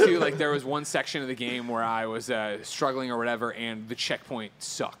of that, too, like there was one section of the game where I was struggling or whatever, and the checkpoint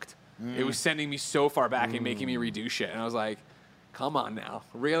sucked. It was sending me so far back and making me redo shit, and I was like, come on now.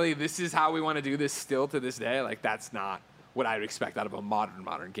 Really? This is how we want to do this still to this day? Like, that's not what I would expect out of a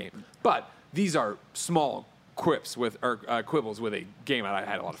modern game. But these are small quibbles with a game I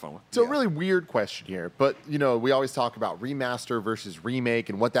had a lot of fun with. So a really weird question here, but we always talk about remaster versus remake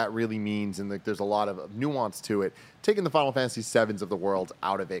and what that really means, and like there's a lot of nuance to it. Taking the Final Fantasy VIIs of the world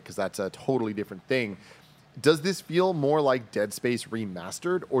out of it, because that's a totally different thing. Does this feel more like Dead Space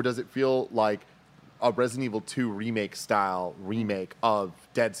remastered, or does it feel like a Resident Evil 2 remake style remake of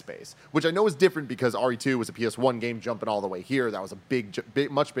Dead Space, which I know is different because RE2 was a PS1 game jumping all the way here. That was a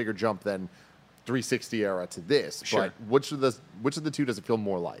much bigger jump than 360 era to this. Sure. But which of the two does it feel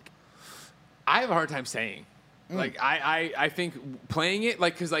more like? I have a hard time saying. Like, I think playing it,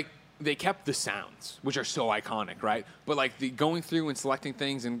 like, because, like, they kept the sounds, which are so iconic, right? But, like, the going through and selecting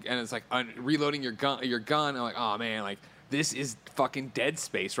things and it's, like, reloading your gun, I'm like, oh, man, like, this is fucking Dead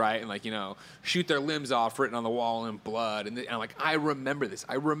Space, right? And, like, shoot their limbs off written on the wall in blood. And I'm like, I remember this.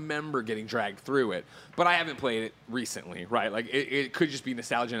 I remember getting dragged through it. But I haven't played it recently, right? Like, it could just be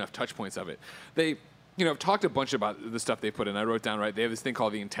nostalgia enough touch points of it. They, I've talked a bunch about the stuff they put in. I wrote down, right? They have this thing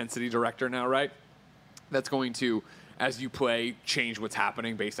called the Intensity Director now, right? That's going to, as you play, change what's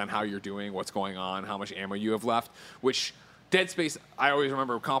happening based on how you're doing, what's going on, how much ammo you have left, which Dead Space, I always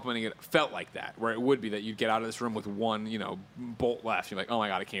remember complimenting it, felt like that, where it would be that you'd get out of this room with one, bolt left. You're like, oh my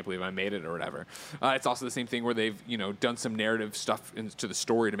God, I can't believe I made it or whatever. It's also the same thing where they've, done some narrative stuff into the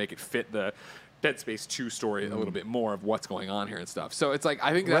story to make it fit the Dead Space 2 story a little bit more of what's going on here and stuff. So it's like,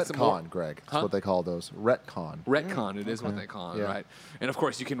 I think that's retcon, Greg. That's what they call those. Retcon. Retcon, it is what they call it, Yeah. right? And of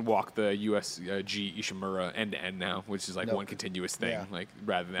course, you can walk the USG Ishimura end to end now, which is like one continuous thing, like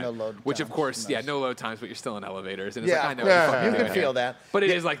rather than No load which of times. course, Nice. no load times, but you're still in elevators, and it's Yeah, like I know of course. what the fuck You you're can doing feel here. that. But it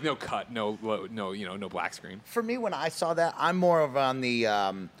is like no cut, no black screen. For me, when I saw that, I'm more of on the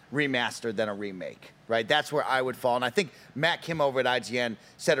remaster than a remake, right? That's where I would fall. And I think Matt Kim over at IGN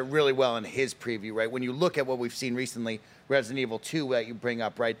said it really well in his preview, right? When you look at what we've seen recently, Resident Evil 2 that you bring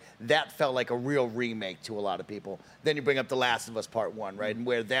up, right? That felt like a real remake to a lot of people. Then you bring up The Last of Us Part 1, right? And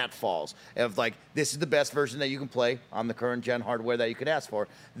where that falls. Of like, this is the best version that you can play on the current gen hardware that you could ask for.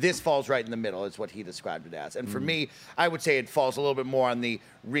 This falls right in the middle, is what he described it as. And for me, I would say it falls a little bit more on the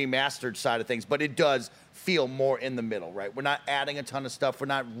remastered side of things, but it does feel more in the middle, right? We're not adding a ton of stuff. We're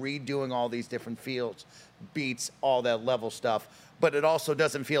not redoing all these different fields, beats, all that level stuff. But it also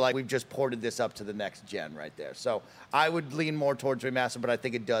doesn't feel like we've just ported this up to the next gen right there. So I would lean more towards remaster, but I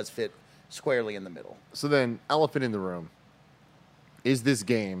think it does fit squarely in the middle. So then, elephant in the room. Is this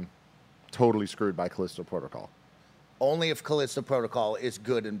game totally screwed by Callisto Protocol? Only if Callisto Protocol is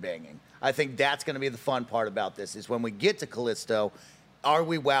good and banging. I think that's going to be the fun part about this, is when we get to Callisto, are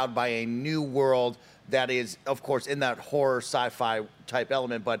we wowed by a new world that is, of course, in that horror sci-fi type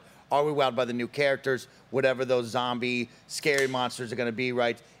element, but are we wowed by the new characters, whatever those zombie, scary monsters are going to be,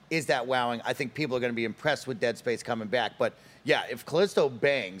 right? Is that wowing? I think people are going to be impressed with Dead Space coming back. But, yeah, if Callisto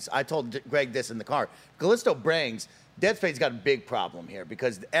bangs, I told Greg this in the car, if Callisto bangs, Dead Space got a big problem here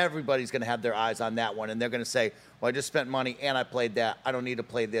because everybody's going to have their eyes on that one, and they're going to say, well, I just spent money and I played that. I don't need to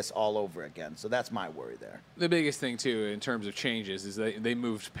play this all over again. So that's my worry there. The biggest thing, too, in terms of changes is they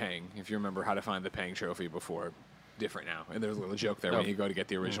moved Pang. If you remember how to find the Pang trophy before, different now. And there's a little joke there when you go to get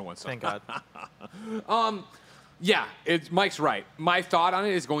the original one. So. Thank God. Yeah, Mike's right. My thought on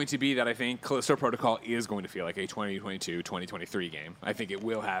it is going to be that I think Callisto Protocol is going to feel like a 2022, 2023 game. I think it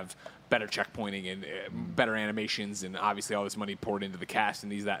will have better checkpointing and better animations, and obviously all this money poured into the cast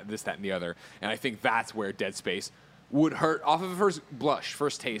and this, that, and the other. And I think that's where Dead Space would hurt off of a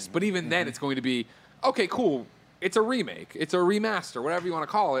first taste. But even then, it's going to be, okay, cool. It's a remake. It's a remaster, whatever you want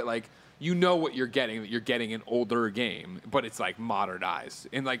to call it. Like, you know what you're getting. That you're getting an older game, but it's like modernized.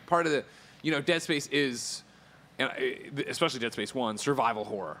 And like part of the, Dead Space is, and especially Dead Space 1, survival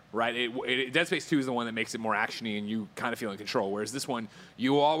horror, right? Dead Space 2 is the one that makes it more actiony and you kind of feel in control. Whereas this one,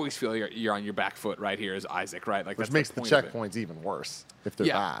 you always feel you're on your back foot right here as Isaac, right? Like, Which that's makes the point of it. checkpoints even worse if they're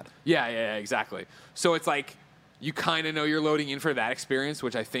bad. Yeah, exactly. So it's like you kind of know you're loading in for that experience,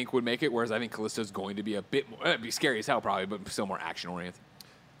 which I think would make it. Whereas I think Callisto's going to be a bit more, it'd be scary as hell probably, but still more action oriented.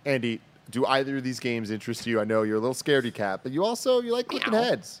 Andy, do either of these games interest you? I know you're a little scaredy cat, but you like clicking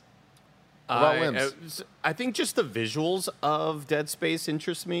heads. What about limbs? I think just the visuals of Dead Space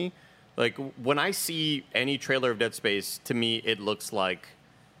interest me. Like, when I see any trailer of Dead Space, to me, it looks like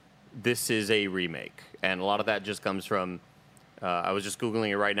this is a remake. And a lot of that just comes from, I was just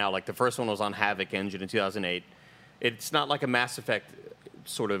Googling it right now. Like, the first one was on Havoc Engine in 2008. It's not like a Mass Effect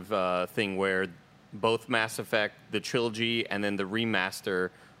sort of thing where both Mass Effect, the trilogy, and then the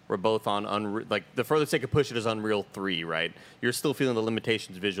remaster were both on Unreal. Like, the furthest they could push it is Unreal 3, right? You're still feeling the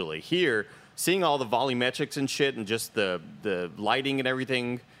limitations visually. Here, seeing all the volumetrics and shit and just the lighting and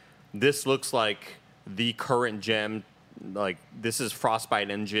everything, this looks like the current gem. Like, this is Frostbite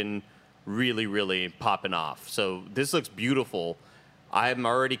engine really, really popping off. So this looks beautiful. I'm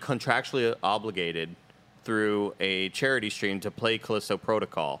already contractually obligated through a charity stream to play Callisto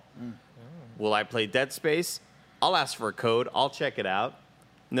Protocol. Will I play Dead Space? I'll ask for a code. I'll check it out.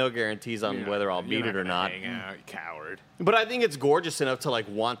 No guarantees on whether I'll beat it or not. Hang out, you coward. But I think it's gorgeous enough to like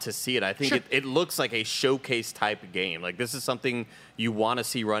want to see it. I think it looks like a showcase type of game. Like, this is something you want to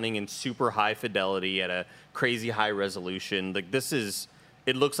see running in super high fidelity at a crazy high resolution. Like,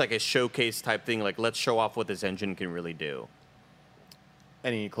 it looks like a showcase type thing. Like, let's show off what this engine can really do.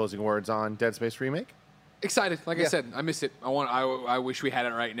 Any closing words on Dead Space Remake? Excited. Like I said, I miss it. I wish we had it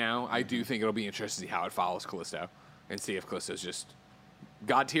right now. I do think it'll be interesting to see how it follows Callisto and see if Callisto's just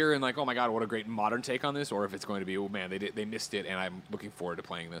God tier and like, oh my God, what a great modern take on this, or if it's going to be, oh man, they missed it, and I'm looking forward to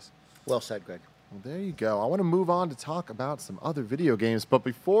playing this. Well said, Greg. Well, there you go. I want to move on to talk about some other video games. But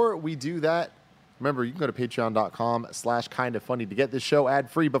before we do that, remember, you can go to patreon.com/kindafunny to get this show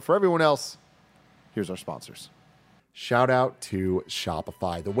ad-free. But for everyone else, here's our sponsors. Shout out to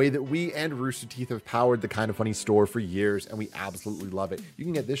Shopify, the way that we and Rooster Teeth have powered the Kind of Funny store for years, and we absolutely love it. You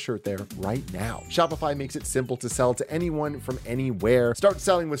can get this shirt there right now. Shopify makes it simple to sell to anyone from anywhere. Start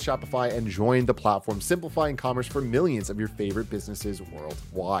selling with Shopify and join the platform simplifying commerce for millions of your favorite businesses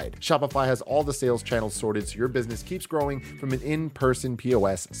worldwide. Shopify has all the sales channels sorted so your business keeps growing from an in-person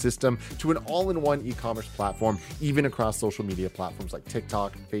POS system to an all-in-one e-commerce platform, even across social media platforms like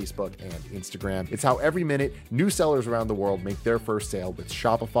TikTok, Facebook, and Instagram. It's how every minute new sellers around the world make their first sale with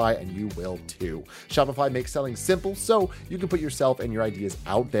Shopify, and you will too. Shopify makes selling simple so you can put yourself and your ideas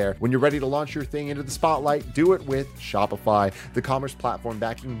out there. When you're ready to launch your thing into the spotlight, do it with Shopify, the commerce platform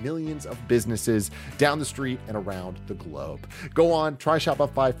backing millions of businesses down the street and around the globe. Go on, try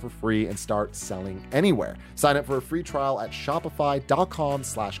Shopify for free and start selling anywhere. Sign up for a free trial at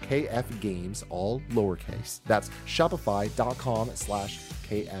shopify.com/kfgames, all lowercase. That's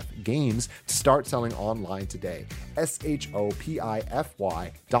shopify.com/KFgames to start selling online today.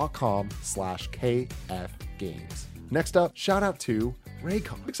 shopify.com/KFgames. Next up, shout out to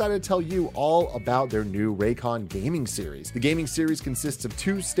Raycon. I'm excited to tell you all about their new Raycon gaming series. The gaming series consists of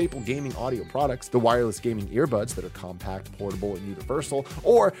two staple gaming audio products, the wireless gaming earbuds that are compact, portable, and universal,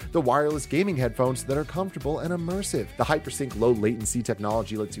 or the wireless gaming headphones that are comfortable and immersive. The HyperSync low latency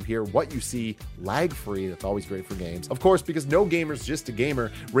technology lets you hear what you see lag-free. That's always great for games. Of course, because no gamer's just a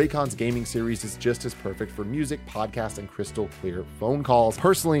gamer, Raycon's gaming series is just as perfect for music, podcasts, and crystal clear phone calls.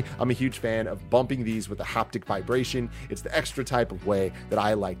 Personally, I'm a huge fan of bumping these with a haptic vibration. It's the extra type of way that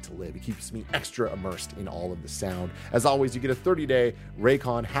I like to live. It keeps me extra immersed in all of the sound. As always, you get a 30-day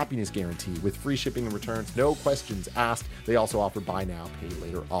Raycon happiness guarantee with free shipping and returns, no questions asked. They also offer buy now, pay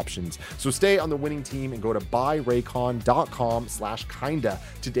later options. So stay on the winning team and go to buyraycon.com/kinda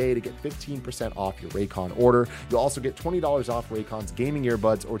today to get 15% off your Raycon order. You'll also get $20 off Raycon's gaming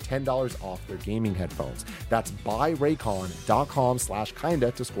earbuds or $10 off their gaming headphones. That's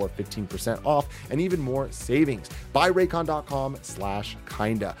buyraycon.com/kinda to score 15% off and even more savings.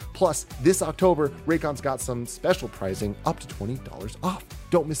 Buyraycon.com/kinda. Plus, this October, Raycon's got some special pricing up to $20 off.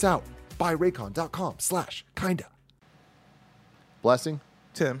 Don't miss out. Buyraycon.com/kinda. Blessing,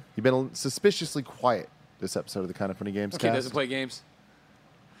 Tim. you've been suspiciously quiet this episode of the Kind of Funny Games Kid cast. doesn't play games.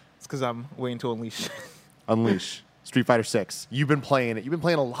 It's because I'm waiting to unleash. Unleash. Street Fighter 6. You've been playing it. You've been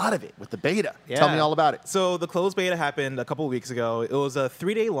playing a lot of it with the beta. Tell me all about it. So the closed beta happened a couple of weeks ago. It was a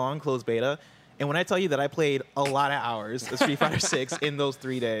 3-day long closed beta. And when I tell you that I played a lot of hours of Street Fighter 6 in those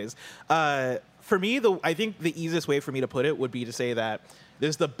 3 days, for me, I think the easiest way for me to put it would be to say that this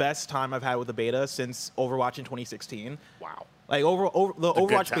is the best time I've had with the beta since Overwatch in 2016. Wow. Like the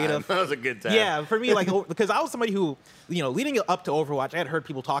Overwatch beta. That was a good time. Yeah, for me, like, because I was somebody who, leading up to Overwatch, I had heard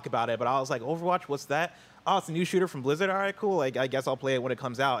people talk about it, but I was like, Overwatch, what's that? Oh, it's a new shooter from Blizzard. All right, cool. Like, I guess I'll play it when it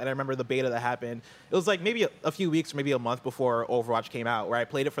comes out. And I remember the beta that happened. It was like maybe a few weeks, maybe a month before Overwatch came out, where I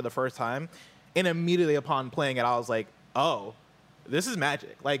played it for the first time. And immediately upon playing it, I was like, oh, this is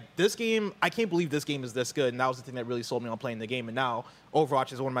magic. Like, this game, I can't believe this game is this good. And that was the thing that really sold me on playing the game. And now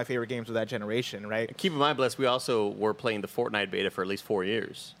Overwatch is one of my favorite games of that generation, right? Keep in mind, Bless, we also were playing the Fortnite beta for at least 4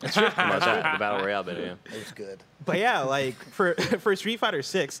 years. That's true. The Battle Royale beta, yeah. It was good. But yeah, like, for Street Fighter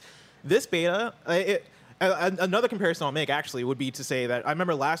 6, this beta, another comparison I'll make, actually, would be to say that I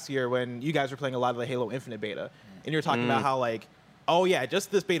remember last year when you guys were playing a lot of the Halo Infinite beta, and you're talking about how, like, oh, yeah,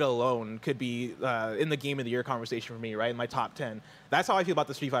 just this beta alone could be in the Game of the Year conversation for me, right? In my top 10. That's how I feel about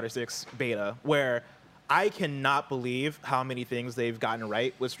the Street Fighter 6 beta, where I cannot believe how many things they've gotten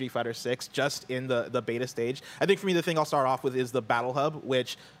right with Street Fighter 6 just in the beta stage. I think for me, the thing I'll start off with is the Battle Hub,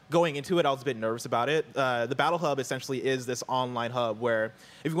 which going into it, I was a bit nervous about it. The Battle Hub essentially is this online hub where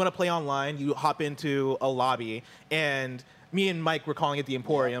if you want to play online, you hop into a lobby, and me and Mike were calling it the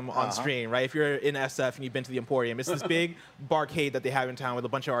Emporium on stream, right? If you're in SF and you've been to the Emporium, it's this big barcade that they have in town with a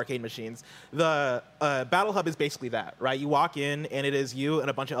bunch of arcade machines. The Battle Hub is basically that, right? You walk in, and it is you and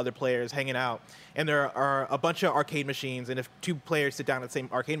a bunch of other players hanging out. And there are a bunch of arcade machines, and if two players sit down at the same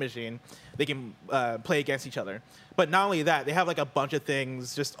arcade machine, they can play against each other. But not only that, they have like a bunch of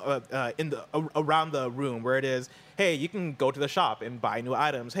things just around the room where it is, hey, you can go to the shop and buy new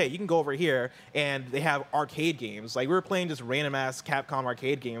items. Hey, you can go over here, and they have arcade games. Like, we were playing just random-ass Capcom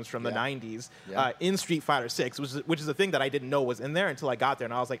arcade games from the 90s in Street Fighter 6, which is a thing that I didn't know was in there until I got there,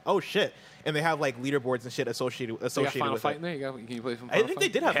 and I was like, oh, shit. And they have, like, leaderboards and shit associated with it. Final Fight in there? Can you play some I think they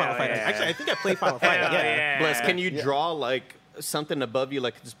did have Final Fight. Actually, I think I played Final Fight. Yeah. Bless, can you draw, like, something above you,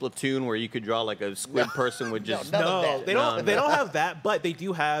 like Splatoon, where you could draw like a squid person with just No, they don't have that, but they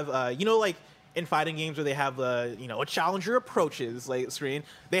do have, in fighting games where they have the, a challenger approaches like screen,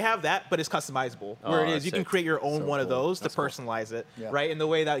 they have that, but it's customizable. Where it is, you can create your own one of those to personalize it, right? In the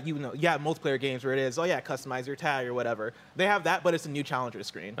way that multiplayer games where it is, customize your tag or whatever. They have that, but it's a new challenger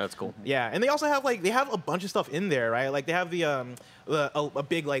screen. That's cool. Yeah, and they also have they have a bunch of stuff in there, right? Like they have a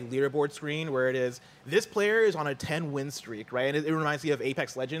big leaderboard screen where it is, this player is on a 10-win streak, right? And it reminds me of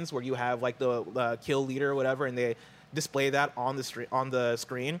Apex Legends where you have the kill leader or whatever, and they display that on the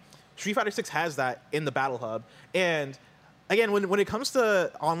screen. Street Fighter 6 has that in the Battle Hub. And again, when it comes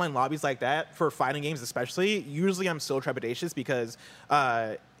to online lobbies like that, for fighting games especially, usually I'm so trepidatious because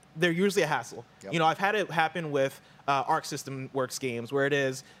they're usually a hassle. Yep. I've had it happen with Arc System Works games where it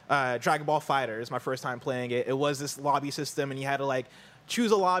is Dragon Ball FighterZ, my first time playing it. It was this lobby system, and you had to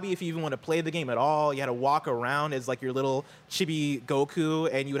choose a lobby if you even want to play the game at all. You had to walk around as your little chibi Goku,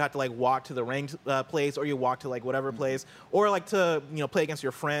 and you would have to walk to the ranked place, or you walk to whatever place, or to play against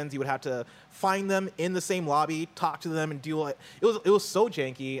your friends. You would have to find them in the same lobby, talk to them, and do it was so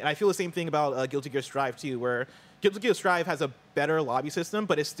janky. And I feel the same thing about Guilty Gear Strive too, where Guilty Gear Strive has a better lobby system,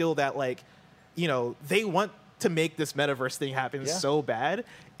 but it's still that they want to make this metaverse thing happen so bad,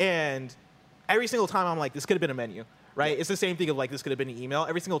 and every single time I'm like, this could have been a menu. Right? It's the same thing of this could have been an email.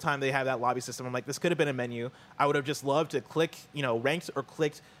 Every single time they have that lobby system, I'm like, this could have been a menu. I would have just loved to click, ranked or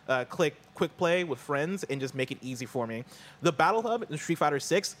click quick play with friends and just make it easy for me. The Battle Hub in Street Fighter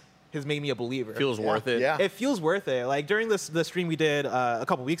 6 has made me a believer. Feels worth it. Yeah. It feels worth it. During the stream we did a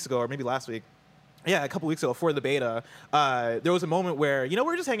couple weeks ago, or maybe last week, a couple weeks ago for the beta, there was a moment where,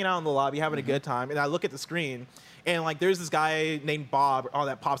 we're just hanging out in the lobby, having a good time, and I look at the screen, and there's this guy named Bob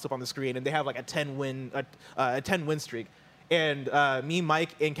that pops up on the screen, and they have a 10-win streak. And me, Mike,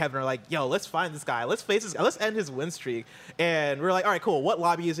 and Kevin are like, yo, let's find this guy. Let's face this guy. Let's end his win streak. And we're like, all right, cool. What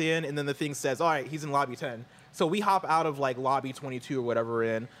lobby is he in? And then the thing says, all right, he's in lobby 10. So we hop out of lobby 22 or whatever we're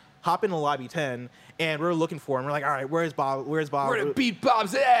in, hop into lobby 10, and we're looking for him. We're like, all right, where's Bob? We're going to beat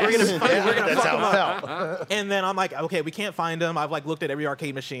Bob's ass. We're gonna fuck him up. And then I'm like, okay, we can't find him. I've looked at every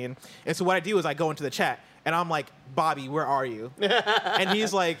arcade machine. And so what I do is I go into the chat, and I'm like, Bobby, where are you? And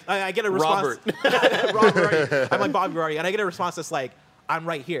he's like, I get a response. Robert, where are you? I'm like, Bobby, where are you? And I get a response that's like, I'm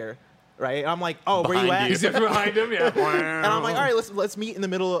right here. Right? And I'm like, oh, where you at? He's behind him, yeah. And I'm like, all right, let's meet in the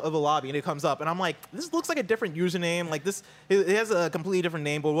middle of the lobby. And it comes up, and I'm like, this looks like a different username. It has a completely different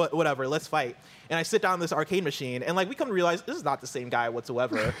name, but whatever. Let's fight. And I sit down this arcade machine, and we come to realize this is not the same guy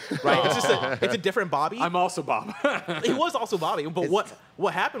whatsoever, right? It's just it's a different Bobby. I'm also Bob. He was also Bobby, but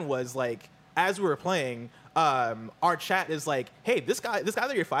what happened was as we were playing, our chat is like, hey, this guy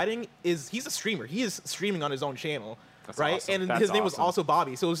that you're fighting he's a streamer. He is streaming on his own channel. That's right? Awesome. And That's his name was awesome. also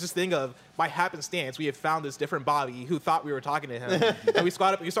Bobby. So it was this thing of, by happenstance, we had found this different Bobby who thought we were talking to him. And we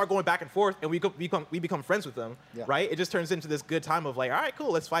squad up, and we start going back and forth, and we become friends with them, right? It just turns into this good time of all right,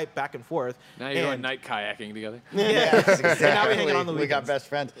 cool, let's fight back and forth. Now you're going night kayaking together. Yeah, exactly. Now we're hanging on the weekends. We got best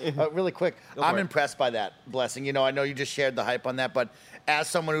friends. Really quick, I'm impressed by that, Blessing. I know you just shared the hype on that, but as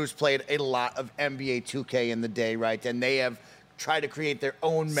someone who's played a lot of NBA 2K in the day, right, and they have try to create their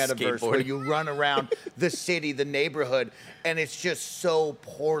own metaverse where you run around the city, the neighborhood, and it's just so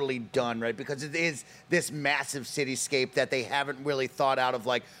poorly done, right? Because it is this massive cityscape that they haven't really thought out of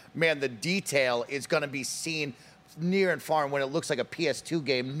man, the detail is going to be seen near and far, and when it looks like a PS2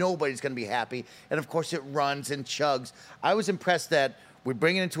 game, nobody's going to be happy. And of course, it runs and chugs. I was impressed that we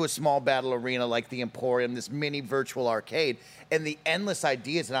bring it into a small battle arena like the Emporium, this mini virtual arcade, and the endless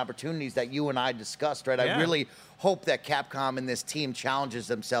ideas and opportunities that you and I discussed, right? Yeah. I really hope that Capcom and this team challenges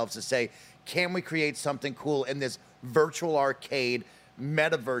themselves to say, can we create something cool in this virtual arcade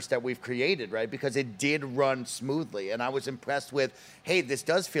metaverse that we've created, right? Because it did run smoothly. And I was impressed with, hey, this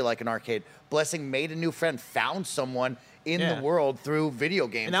does feel like an arcade. Blessing made a new friend, found someone in the world through video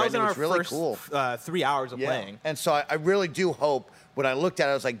games. And that was in our really first cool. 3 hours of playing. And so I really do hope, when I looked at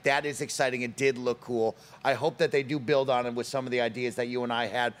it, I was like, that is exciting. It did look cool. I hope that they do build on it with some of the ideas that you and I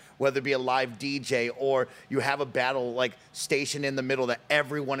had, whether it be a live DJ or you have a battle station in the middle that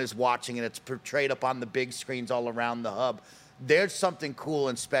everyone is watching and it's portrayed up on the big screens all around the hub. There's something cool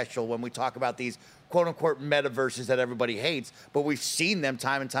and special when we talk about these quote-unquote metaverses that everybody hates, but we've seen them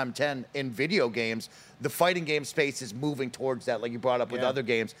time and time again in video games. The fighting game space is moving towards that, like you brought up with other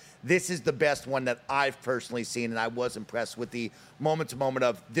games. This is the best one that I've personally seen, and I was impressed with the moment-to-moment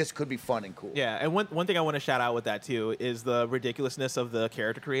of this could be fun and cool. Yeah, and one thing I want to shout out with that, too, is the ridiculousness of the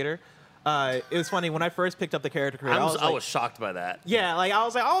character creator. It was funny, when I first picked up the character creator, I was shocked by that. Yeah, I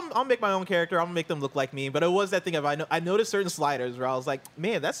was like, I'll make my own character. I'm going to make them look like me. But it was that thing of, I noticed certain sliders where I was like,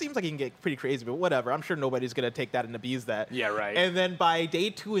 man, that seems like you can get pretty crazy, but whatever. I'm sure nobody's going to take that and abuse that. Yeah, right. And then by day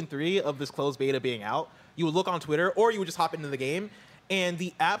 2 and 3 of this closed beta being out, you would look on Twitter, or you would just hop into the game, And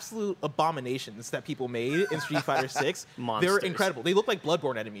the absolute abominations that people made in Street Fighter 6, they were Monsters. incredible. They looked like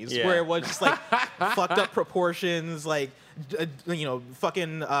Bloodborne enemies, Yeah. where it was just like fucked up proportions, like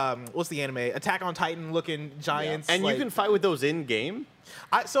fucking what's the anime? Attack on Titan looking giants. And like, you can fight with those in game.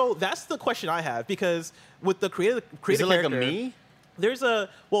 So that's the question I have, because with the creative Is it like a character, me? there's that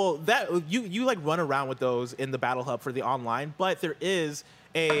you like run around with those in the battle hub for the online, but there is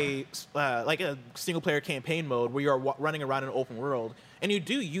a single player campaign mode where you're running around an open world, and you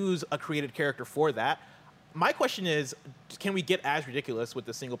do use a created character for that. My question is, can we get as ridiculous with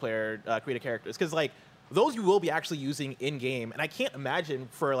the single player created characters? Because like those you will be actually using in game, and I can't imagine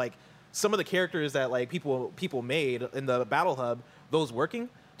for like some of the characters that like people made in the battle hub, those working.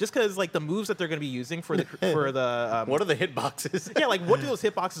 Just because like the moves that they're going to be using for the What are the hitboxes? yeah, like what do those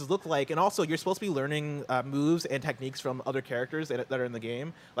hitboxes look like? And also, you're supposed to be learning moves and techniques from other characters that are in the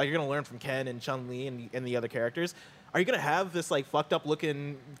game. Like you're going to learn from Ken and Chun-Li and the other characters. Are you going to have this like fucked up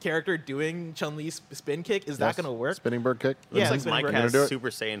looking character doing Chun-Li's spin kick? Is that going to work? Spinning bird kick. Yeah, Looks like Spinning Mike Bird. has Gonna do it? Super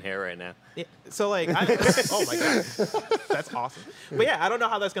Saiyan hair right now. Yeah, so like, oh my god, that's awesome. But yeah, I don't know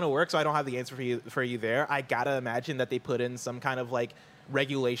how that's gonna work, so I don't have the answer for you there. I gotta imagine that they put in some kind of like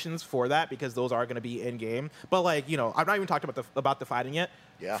regulations for that, because those are gonna be in game. But like, I'm not even talking about the fighting yet.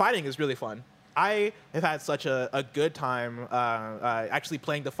 Yeah. Fighting is really fun. I have had such a good time actually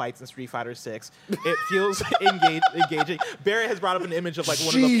playing the fights in Street Fighter 6. It feels engaging. Barrett has brought up an image of like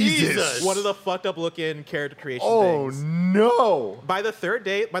one of the fucked up looking character creation things. No. By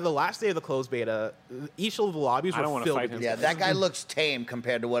the last day of the closed beta, each of the lobbies I were don't wanna filled fight with him. these Yeah, things. that guy looks tame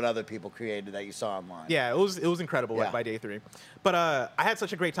compared to what other people created that you saw online. Yeah, it was incredible Yeah. by day 3. But I had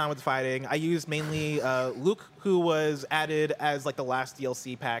such a great time with the fighting. I used mainly Luke, who was added as like the last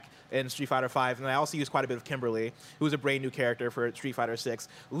DLC pack in Street Fighter 5, and I also used quite a bit of Kimberly, who was a brand new character for Street Fighter 6.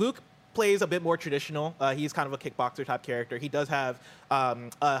 Luke plays a bit more traditional. He's kind of a kickboxer type character. He does have a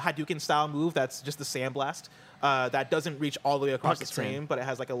Hadouken style move that's just the Sandblast. That doesn't reach all the way across the screen, but it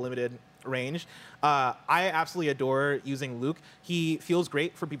has like a limited range. I absolutely adore using Luke. He feels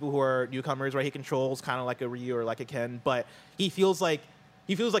great for people who are newcomers, right? He controls kind of like a Ryu or like a Ken, but he feels like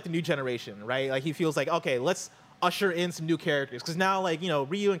the new generation, right? Like he feels like, okay, let's usher in some new characters, because now like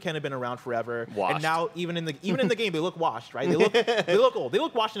Ryu and Ken have been around forever, Washed. and now even in the game they look washed, right? They look old. They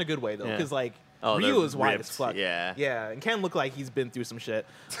look washed in a good way though, Yeah. because like Oh, Ryu they're is white ripped, as fuck. yeah. yeah, and Ken look like he's been through some shit.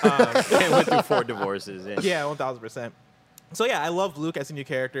 And went through 4 divorces. Yeah, 1000%. So yeah, I love Luke as a new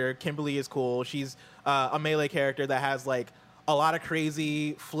character. Kimberly is cool. She's a melee character that has like a lot of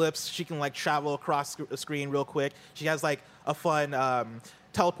crazy flips. She can like travel across the screen real quick. She has like a fun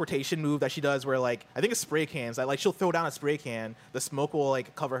teleportation move that she does where like I think it's spray cans. That like she'll throw down a spray can, the smoke will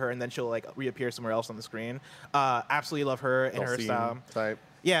like cover her, and then she'll like reappear somewhere else on the screen. Absolutely love her and her Dulcine style. type.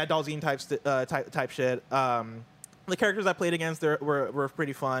 Yeah, Dalzine type shit. The characters I played against were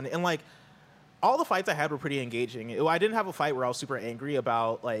pretty fun, and like all the fights I had were pretty engaging. I didn't have a fight where I was super angry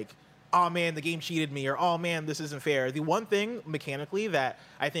about like, oh man, the game cheated me, or oh man, this isn't fair. The one thing mechanically that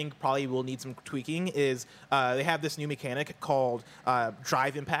I think probably will need some tweaking is they have this new mechanic called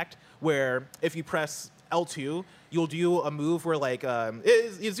Drive Impact, where if you press L2, you'll do a move where like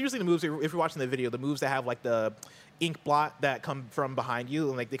it's usually the moves, if you're watching the video, the moves that have like the ink blot that come from behind you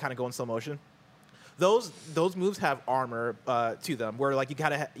and like they kind of go in slow motion. Those moves have armor to them, where like you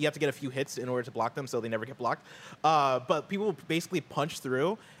have to get a few hits in order to block them, so they never get blocked. But people basically punch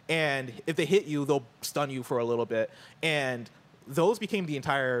through, and if they hit you, they'll stun you for a little bit. And those became the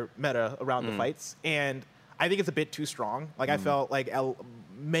entire meta around the fights, and I think it's a bit too strong. Like I felt like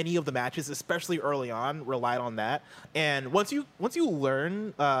many of the matches, especially early on, relied on that. And once you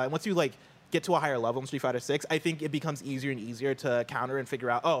learn, once you like get to a higher level in Street Fighter 6, I think it becomes easier and easier to counter and figure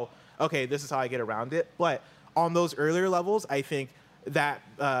out, oh, okay, this is how I get around it. But on those earlier levels, I think that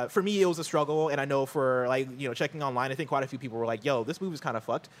for me it was a struggle, and I know for like checking online, I think quite a few people were like, "Yo, this move is kind of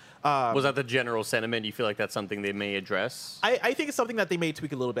fucked." Was that the general sentiment? You feel like that's something they may address? I think it's something that they may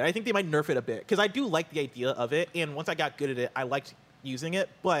tweak a little bit. I think they might nerf it a bit, because I do like the idea of it, and once I got good at it, I liked using it.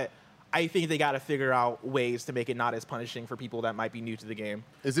 But I think they got to figure out ways to make it not as punishing for people that might be new to the game.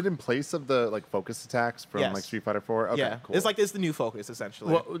 Is it in place of the like focus attacks from Yes. like Street Fighter 4? Okay, Yeah, cool. it's the new focus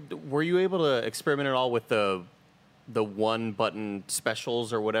essentially. Well, were you able to experiment at all with the one button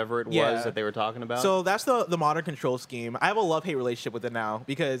specials or whatever it Yeah. was that they were talking about? So that's the modern control scheme. I have a love-hate relationship with it now,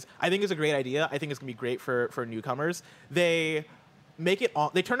 because I think it's a great idea. I think it's gonna be great for newcomers. They make it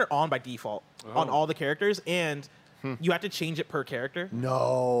on. They turn it on by default on all the characters, and you have to change it per character.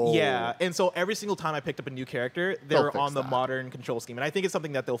 No. Yeah, and so every single time I picked up a new character, they They'll were fix on the that. modern control scheme, and I think it's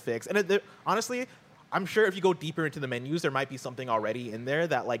something that they'll fix. And honestly, I'm sure if you go deeper into the menus, there might be something already in there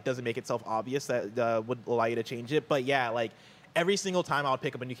that like doesn't make itself obvious that would allow you to change it. But yeah, like every single time I would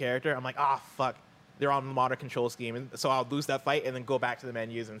pick up a new character, I'm like, fuck, they're on the modern control scheme, and so I'll lose that fight and then go back to the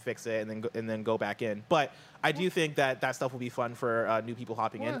menus and fix it, and then go back in. But I do think that stuff will be fun for new people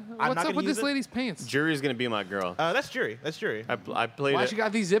hopping in. I'm What's not up with use this it. lady's pants? Jury's gonna be my girl. That's Jury. That's Jury. I played Why it. she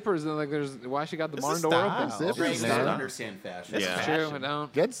got these zippers and like why she got the This barn is door style. open? Zippers, Frank, I man. don't understand fashion. That's Yeah. fashion. True, I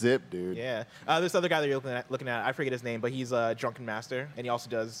don't. Get zipped, dude. Yeah. This other guy that you're looking at, I forget his name, but he's a drunken master, and he also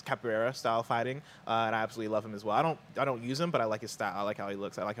does capoeira style fighting, and I absolutely love him as well. I don't use him, but I like his style. I like how he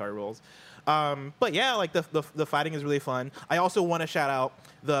looks. I like how he rolls. But yeah, like the fighting is really fun. I also want to shout out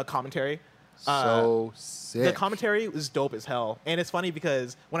the commentary. So sick. The commentary was dope as hell. And it's funny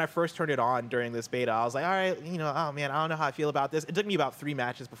because when I first turned it on during this beta, I was like, all right, oh man, I don't know how I feel about this. It took me about 3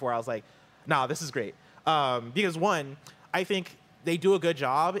 matches before I was like, nah, this is great. Because one, I think they do a good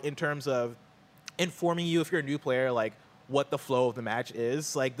job in terms of informing you, if you're a new player, like what the flow of the match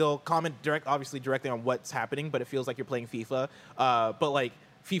is. Like they'll comment obviously directly on what's happening, but it feels like you're playing FIFA. But like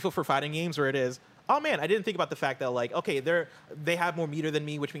FIFA for fighting games where it is, oh man, I didn't think about the fact that like, okay, they have more meter than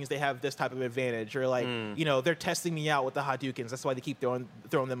me, which means they have this type of advantage, or like, they're testing me out with the Hadoukens. That's why they keep throwing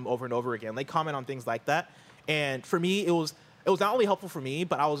them over and over again. They comment on things like that, and for me, it was not only helpful for me,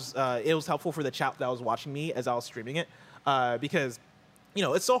 but it was helpful for the chat that was watching me as I was streaming it, because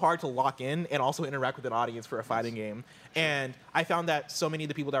it's so hard to lock in and also interact with an audience for a fighting game, and I found that so many of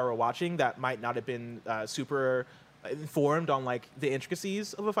the people that were watching that might not have been super informed on like the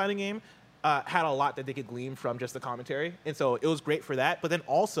intricacies of a fighting game. Had a lot that they could glean from just the commentary. And so it was great for that. But then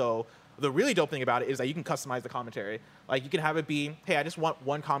also, the really dope thing about it is that you can customize the commentary. Like, you can have it be, hey, I just want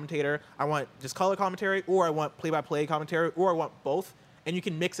one commentator. I want just color commentary, or I want play-by-play commentary, or I want both. And you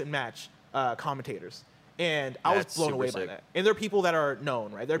can mix and match commentators. And I was That's blown super away by sick. that. And there are people that are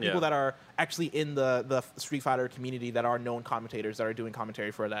known, right? There are people Yeah. that are actually in the Street Fighter community that are known commentators that are doing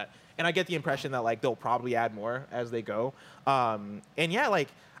commentary for that. And I get the impression that, like, they'll probably add more as they go. And yeah, like,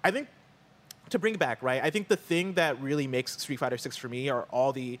 I think to bring it back, right, I think the thing that really makes Street Fighter 6 for me are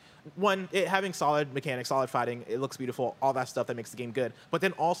all it having solid mechanics, solid fighting, it looks beautiful, all that stuff that makes the game good. But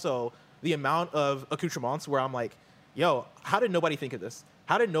then also the amount of accoutrements where I'm like, yo, how did nobody think of this?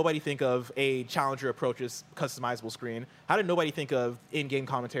 How did nobody think of a challenger approaches customizable screen? How did nobody think of in-game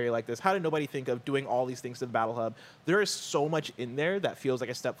commentary like this? How did nobody think of doing all these things to the Battle Hub? There is so much in there that feels like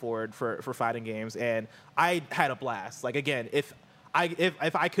a step forward for fighting games, and I had a blast. Like, again, if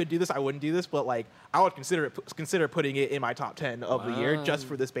I could do this, I wouldn't do this, but like I would consider putting it in my top 10 of the year just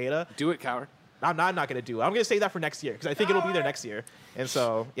for this beta. Do it, coward. I'm not going to do it. I'm going to save that for next year because I think it'll be there next year. And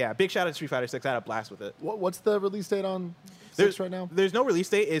so, yeah, big shout out to Street Fighter 6. I had a blast with it. What's the release date on 6 right now? There's no release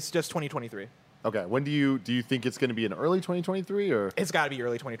date. It's just 2023. Okay. When do you think it's going to be in early 2023 or? It's got to be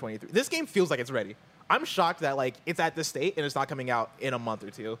early 2023. This game feels like it's ready. I'm shocked that like it's at this state and it's not coming out in a month or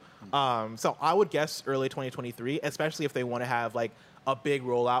two. So I would guess early 2023, especially if they want to have like a big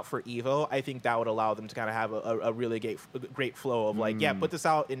rollout for Evo. I think that would allow them to kind of have a really great flow of like, yeah, put this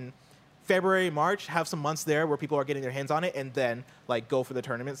out in February, March, have some months there where people are getting their hands on it, and then like go for the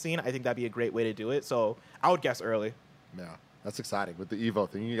tournament scene. I think that'd be a great way to do it. So I would guess early. Yeah, that's exciting with the Evo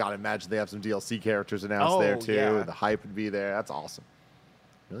thing. You got to imagine they have some DLC characters announced there too. Yeah. The hype would be there. That's awesome.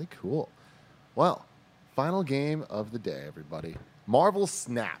 Really cool. Well, final game of the day, everybody. Marvel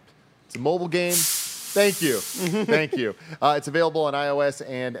Snap. It's a mobile game. Thank you. Thank you. It's available on iOS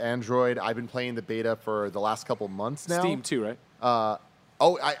and Android. I've been playing the beta for the last couple months now. Steam too, right?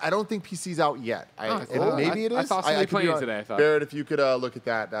 I don't think PC's out yet. Cool. Maybe it is. I saw somebody could be playing wrong. today, I thought. Barrett, if you could look at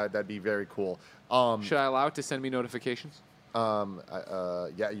that, that'd be very cool. Should I allow it to send me notifications?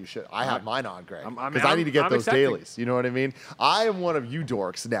 Yeah, you should. I have mine on, Greg, I'm- because I need to get I'm those accepting. dailies. You know what I mean? I am one of you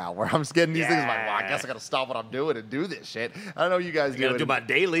dorks now, where I'm just getting these things. I'm like, well, I guess I got to stop what I'm doing and do this shit. I don't know you guys gotta do my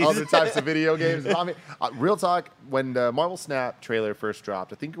dailies. Other types of video games. I mean, real talk. When the Marvel Snap trailer first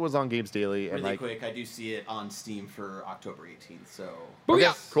dropped, I think it was on Games Daily, and Really like, quick, I do see it on Steam for October 18th. So okay,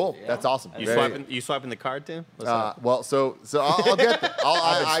 Booyah! cool. Yeah. That's awesome. You Very- swiping the card too? What's up? well, so I'll get there.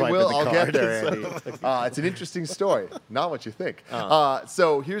 I will. I'll get there, swiping Andy. It's an interesting story, not what you think.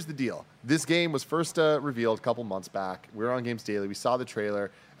 So here's the deal. This game was first revealed a couple months back. We were on Games Daily. We saw the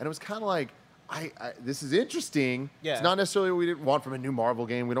trailer, and it was kind of like, this is interesting. Yeah. It's not necessarily what we didn't want from a new Marvel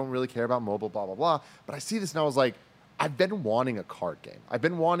game. We don't really care about mobile, blah, blah, blah. But I see this, and I was like, I've been wanting a card game. I've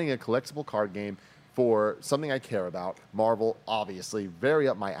been wanting a collectible card game for something I care about. Marvel, obviously, very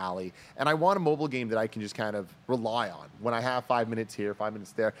up my alley. And I want a mobile game that I can just kind of rely on when I have 5 minutes here, 5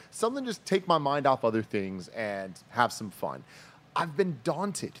 minutes there. Something just take my mind off other things and have some fun. I've been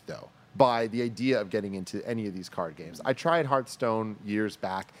daunted, though, by the idea of getting into any of these card games. I tried Hearthstone years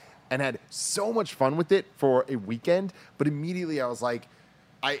back and had so much fun with it for a weekend, but immediately I was like,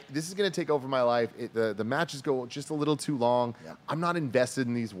 this is going to take over my life. The matches go just a little too long. Yep. I'm not invested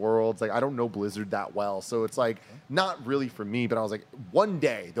in these worlds. Like, I don't know Blizzard that well. So it's like not really for me, but I was like, one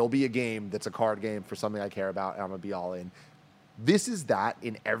day there'll be a game that's a card game for something I care about, and I'm going to be all in. This is that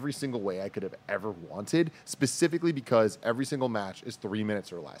in every single way I could have ever wanted, specifically because every single match is 3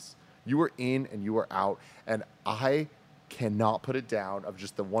 minutes or less. You are in and you are out, and I cannot put it down of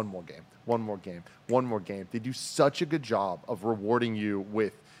just the one more game. They do such a good job of rewarding you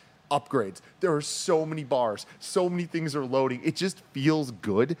with upgrades. There are so many bars, so many things are loading. It just feels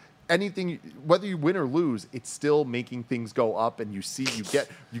good. Anything, whether you win or lose, it's still making things go up, and you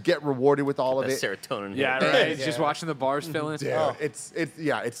get rewarded with all of it. Serotonin. Yeah, hit. right. Just watching the bars fill in. Dude,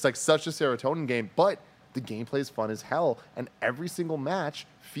 it's like such a serotonin game, but the gameplay is fun as hell, and every single match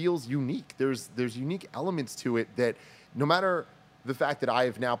feels unique. There's unique elements to it that, no matter the fact that I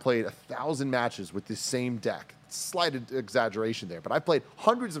have now played 1,000 matches with this same deck, slight exaggeration there, but I've played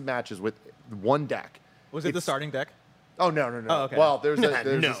hundreds of matches with one deck. Was it the starting deck? Oh, no. Oh, okay. Well, there's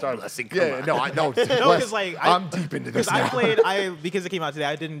a No, starting. Blessing, Yeah, no, I know. No, because like I'm deep into this now. Because it came out today.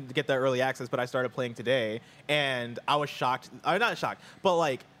 I didn't get the early access, but I started playing today, and I was shocked. Not shocked, but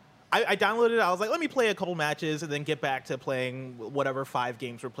like I downloaded it. I was like, let me play a couple matches and then get back to playing whatever 5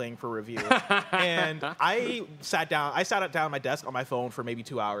 games we're playing for review. And I sat down at my desk on my phone for maybe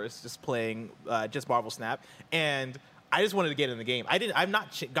 2 hours just playing just Marvel Snap, and I just wanted to get in the game. I've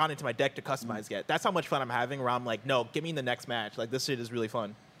not gone into my deck to customize yet. That's how much fun I'm having, where I'm like, no, get me in the next match. Like, this shit is really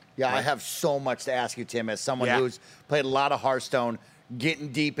fun. Yeah, I have so much to ask you, Tim, as someone who's played a lot of Hearthstone,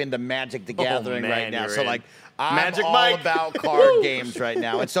 getting deep into Magic the Gathering man, right now. you're So, in. like, I'm Magic all Mike. about card games right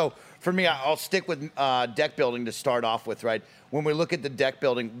now. And so, for me, I'll stick with deck building to start off with, right? When we look at the deck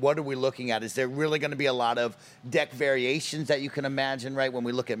building, what are we looking at? Is there really going to be a lot of deck variations that you can imagine, right? When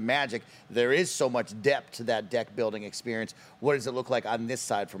we look at Magic, there is so much depth to that deck building experience. What does it look like on this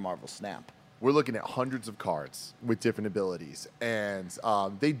side for Marvel Snap? We're looking at hundreds of cards with different abilities, and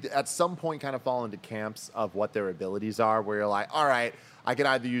they at some point kind of fall into camps of what their abilities are, where you're like, all right, I can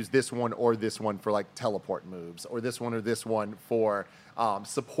either use this one or this one for like teleport moves, or this one for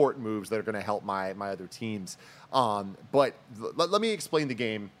support moves that are going to help my other teams. But let me explain the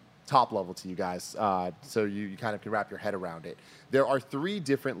game top level to you guys, so you kind of can wrap your head around it. There are 3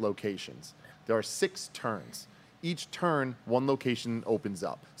 different locations. There are 6 turns. Each turn, one location opens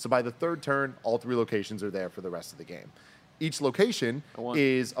up. So by the 3rd turn, all 3 locations are there for the rest of the game. Each location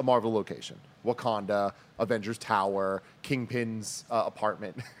is a Marvel location. Wakanda, Avengers Tower, Kingpin's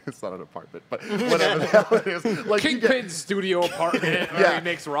apartment. It's not an apartment, but whatever the hell it is. Like, Kingpin's studio apartment where he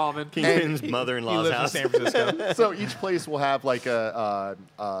makes ramen. Kingpin's He mother-in-law's lives house. in San Francisco. So each place will have like a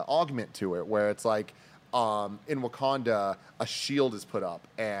augment to it, where it's like, in Wakanda, a shield is put up,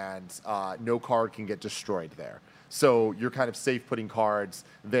 and no card can get destroyed there. So you're kind of safe putting cards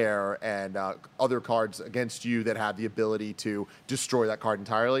there, and other cards against you that have the ability to destroy that card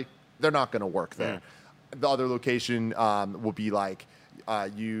entirely, they're not going to work there. The other location will be like,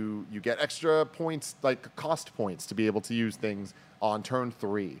 you get extra points, like cost points, to be able to use things on turn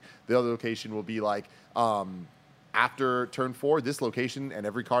 3. The other location will be like, after turn 4, this location and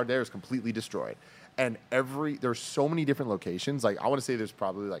every card there is completely destroyed. And there's so many different locations. Like, I want to say there's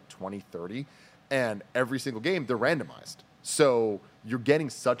probably like 20, 30. And every single game, they're randomized. So you're getting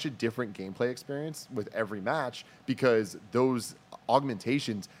such a different gameplay experience with every match, because those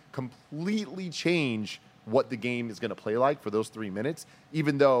augmentations completely change what the game is going to play like for those 3 minutes,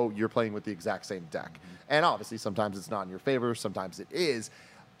 even though you're playing with the exact same deck. And obviously, sometimes it's not in your favor. Sometimes it is.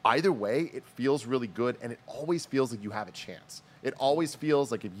 Either way, it feels really good, and it always feels like you have a chance. It always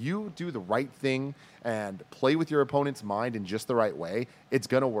feels like if you do the right thing and play with your opponent's mind in just the right way, it's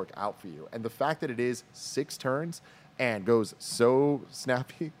going to work out for you. And the fact that it is 6 turns and goes so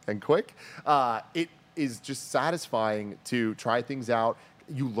snappy and quick, it is just satisfying to try things out.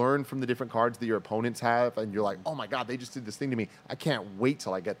 You learn from the different cards that your opponents have, and you're like, oh my God, they just did this thing to me. I can't wait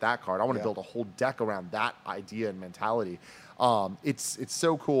till I get that card. I want to build a whole deck around that idea and mentality. It's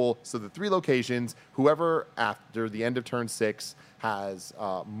so cool. So the 3 locations, whoever after the end of turn 6 has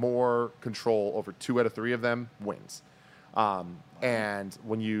more control over 2 out of 3 of them wins. And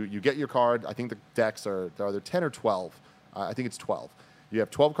when you get your card, I think the decks are either 10 or 12. I think it's 12. You have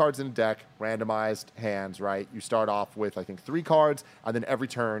 12 cards in a deck, randomized hands, right? You start off with, I think, 3 cards, and then every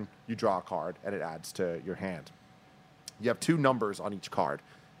turn you draw a card, and it adds to your hand. You have 2 numbers on each card.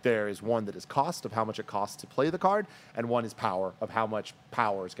 There is one that is cost, of how much it costs to play the card, and one is power, of how much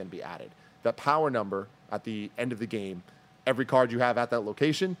power is going to be added. That power number at the end of the game, every card you have at that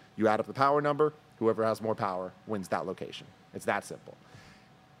location, you add up the power number. Whoever has more power wins that location. It's that simple.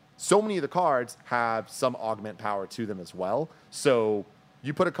 So many of the cards have some augment power to them as well. So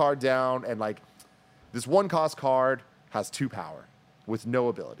you put a card down, and like this 1-cost card has 2 power with no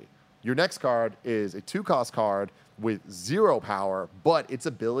ability. Your next card is a 2-cost card with 0 power, but its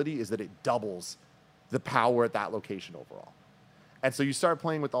ability is that it doubles the power at that location overall. And so you start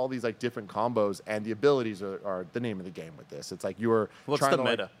playing with all these like different combos, and the abilities are the name of the game with this. It's like you're What's trying the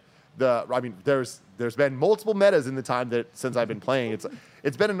to meta? There's been multiple metas in the time that since I've been playing.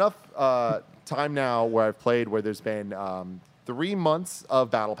 It's been enough time now where I've played where there's been 3 months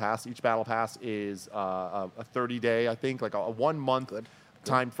of Battle Pass. Each Battle Pass is a 30-day, I think, like a 1 month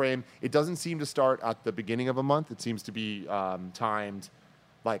time frame. It doesn't seem to start at the beginning of a month. It seems to be timed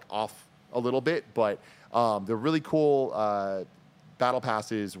like off a little bit, but they're really cool battle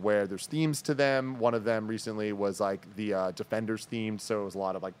passes where there's themes to them. One of them recently was like the Defenders themed, so it was a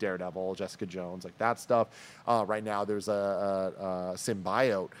lot of like Daredevil, Jessica Jones, like that stuff. Right now there's a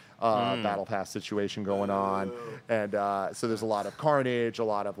symbiote battle pass situation going on, and so there's a lot of carnage, a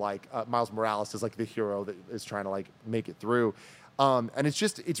lot of like Miles Morales is like the hero that is trying to like make it through. And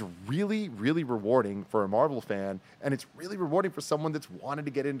it's really, really rewarding for a Marvel fan, and it's really rewarding for someone that's wanted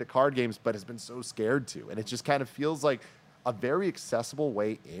to get into card games but has been so scared to. And it just kind of feels like a very accessible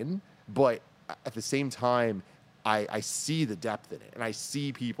way in, but at the same time, I see the depth in it, and I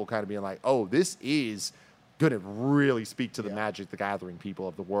see people kind of being like, oh, this is going to really speak to the Magic the Gathering people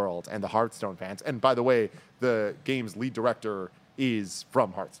of the world and the Hearthstone fans. And by the way, the game's lead director is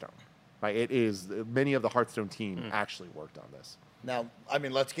from Hearthstone. Right? It is, many of the Hearthstone team actually worked on this. Now, I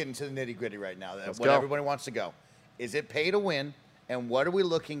mean, let's get into the nitty-gritty right now. Let's what go. everybody wants to go. Is it pay to win? And what are we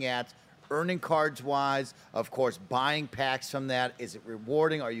looking at earning cards-wise? Of course, buying packs from that. Is it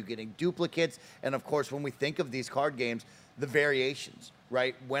rewarding? Are you getting duplicates? And, of course, when we think of these card games, the variations,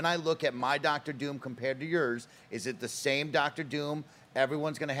 right? When I look at my Dr. Doom compared to yours, is it the same Dr. Doom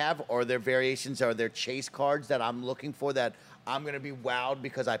everyone's going to have? Or are there variations? Are there chase cards that I'm looking for that I'm going to be wowed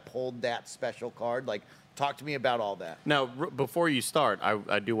because I pulled that special card? Like, talk to me about all that. Now, before you start,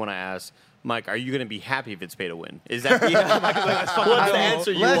 I do want to ask, Mike, are you going to be happy if it's pay to win? Is that what's the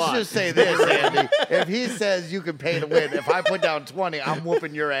answer you Let's want? just say this, Andy. If he says you can pay to win, if I put down 20, I'm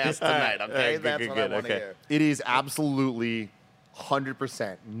whooping your ass tonight, okay? Good, That's good, what good, I want to okay. hear. It is absolutely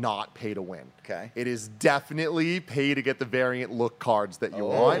 100% not pay to win. Okay. It is definitely pay to get the variant look cards that you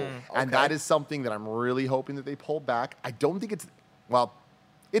want. And okay. that is something that I'm really hoping that they pull back. I don't think it's, well,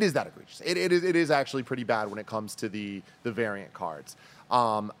 it is that egregious. It is actually pretty bad when it comes to the variant cards.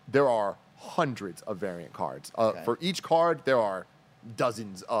 There are hundreds of variant cards. For each card, there are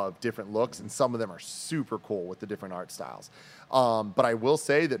dozens of different looks, and some of them are super cool with the different art styles. But I will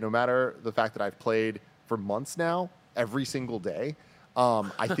say that no matter the fact that I've played for months now, every single day,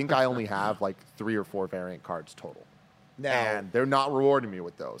 I think I only have like 3 or 4 variant cards total. Now, And they're not rewarding me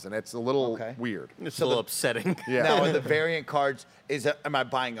with those, and it's a little weird. It's a little upsetting. Yeah. now, are the variant cards, am I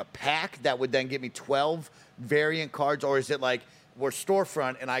buying a pack that would then give me 12 variant cards, or is it like we're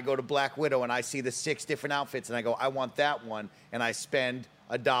storefront and I go to Black Widow and I see the 6 different outfits and I go, I want that one, and I spend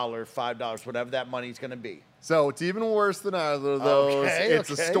 $1, $5, whatever that money's going to be? So it's even worse than either of those. Okay, It's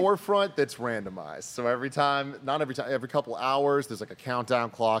okay. a storefront that's randomized. So every couple hours, there's like a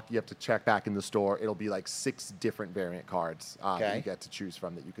countdown clock. You have to check back in the store. It'll be like 6 different variant cards that you get to choose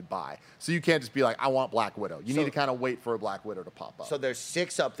from that you could buy. So you can't just be like, I want Black Widow. You need to kind of wait for a Black Widow to pop up. So there's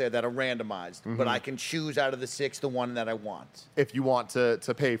 6 up there that are randomized, but I can choose out of the 6 the one that I want. If you want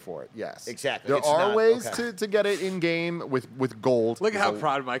to pay for it, yes. Exactly. There It's are not- ways okay. to get it in-game with gold. Look at how So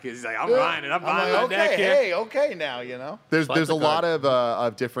proud Mike is. He's like, I'm buying it. I'm I'm buying like, my deck okay, here. hey, okay now, you know? There's Select a the lot card.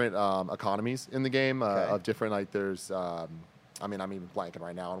 of different economies in the game Okay. of different like there's I'm even blanking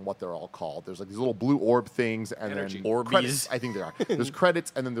right now on what they're all called. There's like these little blue orb things and Energy. then Orbies. credits. I think they are. There's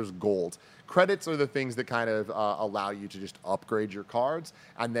credits and then there's gold. Credits are the things that kind of allow you to just upgrade your cards,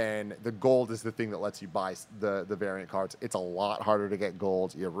 and then the gold is the thing that lets you buy the variant cards. It's a lot harder to get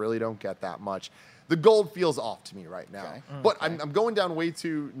gold. You really don't get that much. The gold feels off to me right now, Okay. but I'm going down way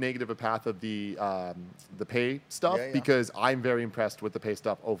too negative a path of the pay stuff Yeah, yeah. because I'm very impressed with the pay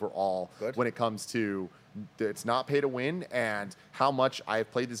stuff overall Good. when it comes to it's not pay to win and how much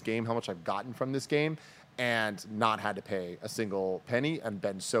I've played this game, how much I've gotten from this game, and not had to pay a single penny and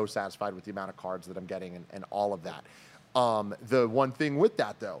been so satisfied with the amount of cards that I'm getting and all of that. The one thing with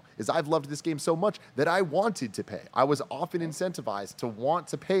that, though, is I've loved this game so much that I wanted to pay. I was often incentivized to want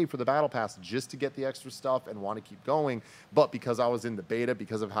to pay for the Battle Pass just to get the extra stuff and want to keep going. But because I was in the beta,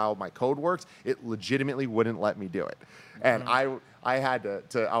 because of how my code works, it legitimately wouldn't let me do it. And I had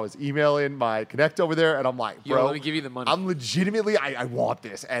to I was emailing my Connect over there, and I'm like, Yo, bro, let me give you the money. I'm legitimately, I want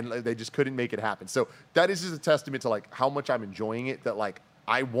this. And they just couldn't make it happen. So that is just a testament to like how much I'm enjoying it, that like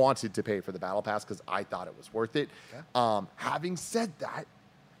I wanted to pay for the battle pass because I thought it was worth it. Okay. Having said that,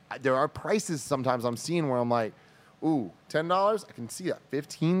 there are prices sometimes I'm seeing where I'm like, ooh, $10? I can see that.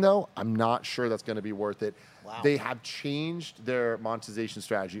 $15 though, I'm not sure that's going to be worth it. Wow. They have changed their monetization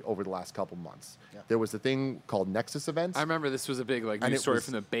strategy over the last couple months. Yeah. There was a thing called Nexus events. I remember this was a big news story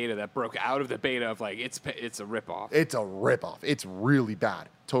from the beta that broke out of the beta of it's a ripoff. It's a ripoff. It's really bad.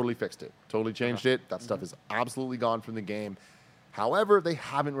 Totally fixed it. Totally changed it. That stuff is absolutely gone from the game. However, they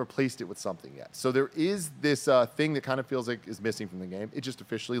haven't replaced it with something yet. So there is this thing that kind of feels like is missing from the game. It just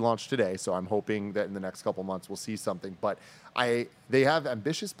officially launched today, so I'm hoping that in the next couple months we'll see something. But they have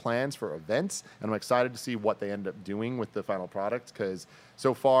ambitious plans for events, and I'm excited to see what they end up doing with the final product, because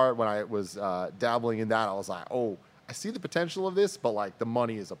so far when I was dabbling in that, I was like, oh, I see the potential of this, but the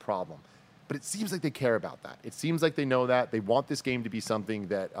money is a problem. But it seems like they care about that. It seems like they know that. They want this game to be something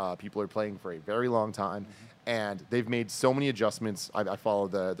that people are playing for a very long time. And they've made so many adjustments. I follow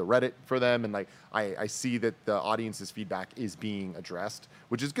the Reddit for them, and I see that the audience's feedback is being addressed,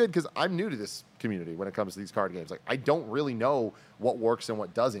 which is good because I'm new to this community when it comes to these card games. I don't really know what works and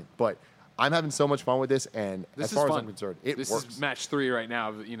what doesn't, but I'm having so much fun with this, and as far as I'm concerned, it works. This is match 3 right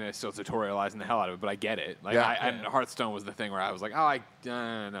now. Still tutorializing the hell out of it, but I get it. And Hearthstone was the thing where I was like, oh, I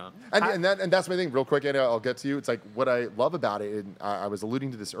don't know. And that's my thing. Real quick, Andy, I'll get to you. It's what I love about it, and I was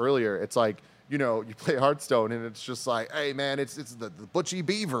alluding to this earlier. It's you play Hearthstone, and it's just hey, man, it's the Butchie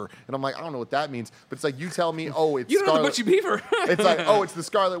Beaver. And I'm like, I don't know what that means. But it's you tell me, oh, it's you don't know the Butchie Beaver. It's oh, it's the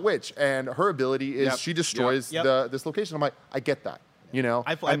Scarlet Witch. And her ability is she destroys this location. I'm like, I get that.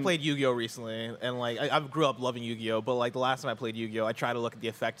 I played Yu-Gi-Oh! Recently, and I grew up loving Yu-Gi-Oh! But the last time I played Yu-Gi-Oh! I tried to look at the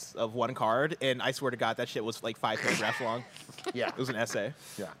effects of one card, and I swear to God, that shit was 5 paragraphs long. Yeah. It was an essay.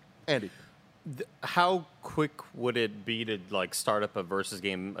 Yeah. Andy. How quick would it be to start up a versus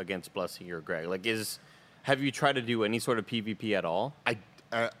game against Blessing or Greg? Have you tried to do any sort of PvP at all?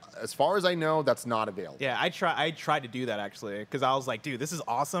 As far as I know, that's not available. Yeah, I tried to do that actually because I was like, dude, this is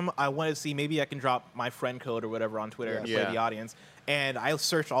awesome. I want to see maybe I can drop my friend code or whatever on Twitter and play the audience. And I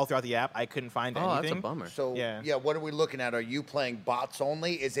searched all throughout the app. I couldn't find anything. Oh, that's a bummer. So what are we looking at? Are you playing bots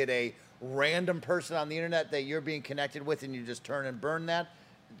only? Is it a random person on the internet that you're being connected with, and you just turn and burn that?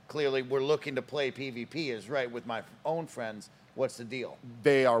 Clearly, we're looking to play PvP. Is right with my own friends. What's the deal?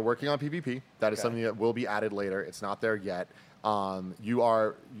 They are working on PvP. That is something that will be added later. It's not there yet. You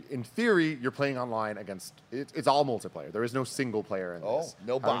are, in theory, you're playing online against, it's all multiplayer. There is no single player in this.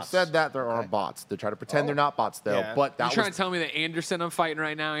 No bots. Having said that, there are bots. They try to pretend they're not bots, though. Yeah. But you trying to tell me that Anderson I'm fighting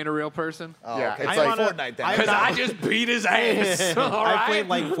right now ain't a real person? Oh, yeah, okay. it's Fortnite then. Because I just beat his ass. All right? I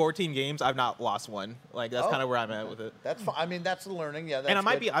played 14 games. I've not lost one. That's kind of where I'm at with it. That's fine. I mean, that's the learning. Yeah, that's and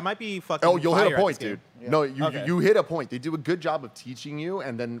I might be fucking. Oh, you'll hit a fire point, at this dude. game. No, you hit a point. They do a good job of teaching you,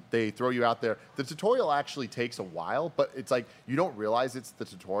 and then they throw you out there. The tutorial actually takes a while, but it's you don't realize it's the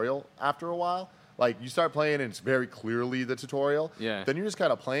tutorial after a while. You start playing, and it's very clearly the tutorial. Yeah. Then you're just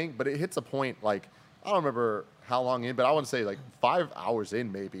kind of playing, but it hits a point, I don't remember how long in, but I want to say 5 hours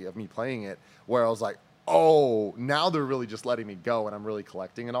in maybe of me playing it, where I was like, oh, now they're really just letting me go, and I'm really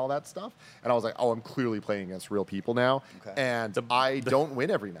collecting and all that stuff. And I was like, oh, I'm clearly playing against real people now. Okay. And I don't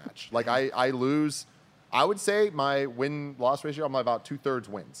win every match. I lose. I would say my win-loss ratio, I'm about 2/3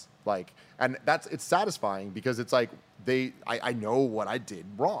 wins. And it's satisfying because it's I know what I did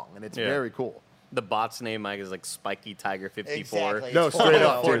wrong, and it's very cool. The bot's name is Spiky Tiger 54. Exactly. No, straight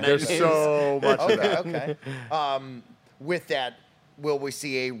up, dude. There's so much of that. Okay. With that, will we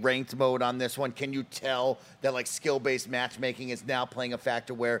see a ranked mode on this one? Can you tell that skill-based matchmaking is now playing a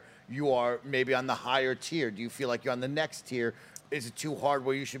factor where you are maybe on the higher tier? Do you feel like you're on the next tier? Is it too hard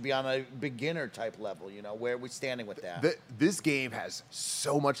where you should be on a beginner type level? Where are we standing with that? This game has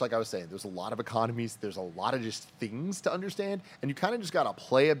so much, like I was saying, there's a lot of economies. There's a lot of just things to understand. And you kind of just got to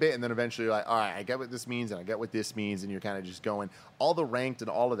play a bit. And then eventually you're all right, I get what this means and I get what this means. And you're kind of just going all the ranked and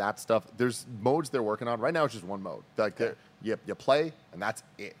all of that stuff. There's modes they're working on. Right now it's just one mode. You play and that's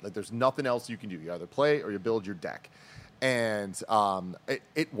it. There's nothing else you can do. You either play or you build your deck. And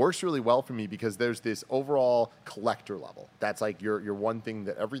it works really well for me because there's this overall collector level. That's your one thing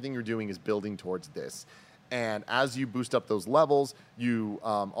that everything you're doing is building towards this. And as you boost up those levels,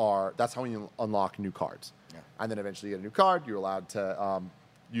 that's how you unlock new cards. Yeah. And then eventually you get a new card. You're allowed to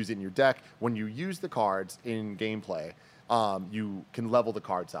use it in your deck. When you use the cards in gameplay, you can level the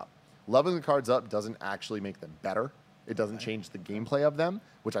cards up. Leveling the cards up doesn't actually make them better. It doesn't change the gameplay of them,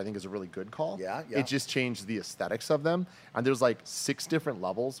 which I think is a really good call. Yeah. It just changed the aesthetics of them. And there's 6 different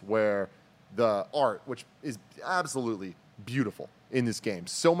levels where the art, which is absolutely beautiful in this game.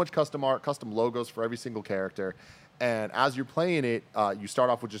 So much custom art, custom logos for every single character. And as you're playing it, you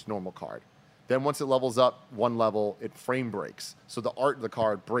start off with just normal card. Then once it levels up one level, it frame breaks. So the art of the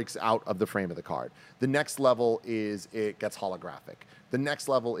card breaks out of the frame of the card. The next level is it gets holographic. The next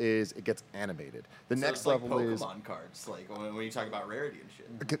level is it gets animated. The So next it's like level is Pokemon cards, like when you talk about rarity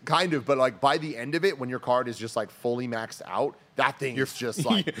and shit. kind of, but like by the end of it, when your card is just like fully maxed out, that thing is just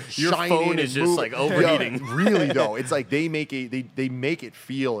like your shining phone and is just moving. like overheating. Yeah, really though, it's like they make it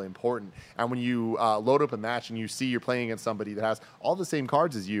feel important. And when you load up a match and you see you're playing against somebody that has all the same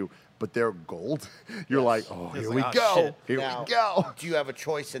cards as you, but they're gold, you're like, oh, here we go. shit. Here Now, we go. Do you have a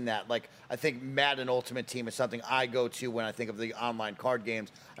choice in that? Like, I think Madden Ultimate Team is something I go to when I think of the online card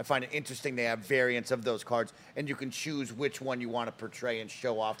games. I find it interesting they have variants of those cards, and you can choose which one you want to portray and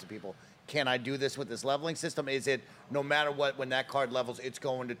show off to people. Can I do this with this leveling system? Is it no matter what, when that card levels, it's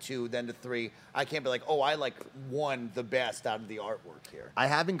going to 2, then to 3? I can't be like, oh, I like 1 the best out of the artwork here. I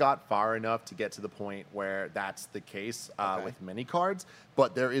haven't got far enough to get to the point where that's the case with many cards,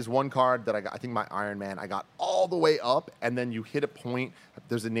 but there is one card that I got, I think my Iron Man, I got all the way up, and then you hit a point,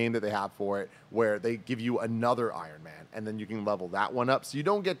 there's a name that they have for it, where they give you another Iron Man, and then you can level that one up. So you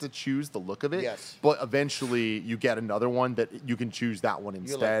don't get to choose the look of it, Yes. but eventually you get another one that you can choose that one You're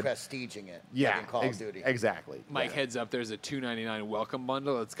instead. like prestiging it, Yeah, like in Call of Duty. exactly. Mike, Yeah. heads up, there's a $2.99 welcome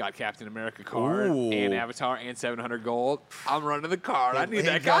bundle. It's got Captain America card Ooh. and Avatar and 700 gold. I'm running the card. I need He's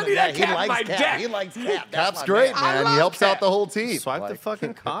that card. I running need that He cap in likes my Cap. deck. He likes Cap. That's Cap's my great, man. man. He love helps out Cap. the whole team. Swipe the Like-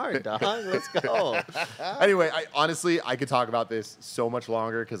 fucking card, dog. Let's go. Anyway, honestly, I could talk about this so much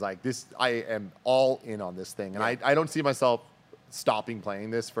longer because like this, I am all in on this thing, and I don't see myself stopping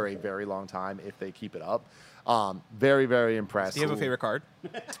playing this for a very long time if they keep it up. Very, very impressed. Do you have a favorite card?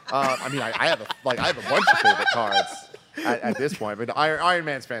 I mean, I have a bunch of favorite cards at this point, but Iron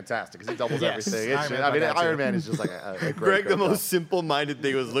Man's fantastic because he doubles Yes, everything. Iron Man's my dad, Iron too. Man is just like a great Greg, the card. most simple-minded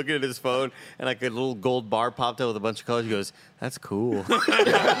thing was looking at his phone, and like a little gold bar popped out with a bunch of colors. He goes, "That's cool." Look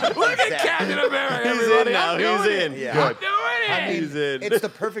at Captain America, He's everybody. in now. I'm He's doing in. it. Yeah. I'm doing it. I mean, He's in. it's the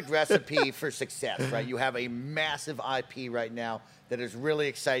perfect recipe for success, right? You have a massive IP right now that is really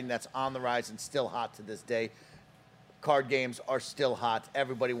exciting, that's on the rise and still hot to this day. Card games are still hot.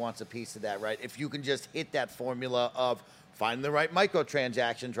 Everybody wants a piece of that, right? If you can just hit that formula of finding the right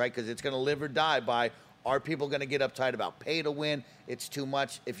microtransactions, right? Because it's going to live or die by, are people going to get uptight about pay to win? It's too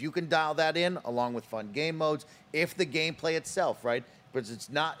much. If you can dial that in, along with fun game modes, if the gameplay itself, right? Because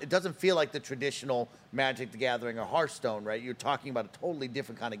it doesn't feel like the traditional Magic the Gathering or Hearthstone, right? You're talking about a totally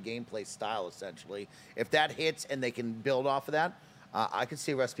different kind of gameplay style, essentially. If that hits and they can build off of that, I could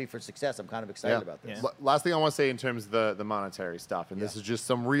see a recipe for success. I'm kind of excited about this. Yeah. Last thing I want to say in terms of the monetary stuff, and this is just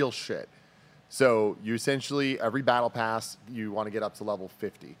some real shit. So you essentially, every battle pass, you want to get up to level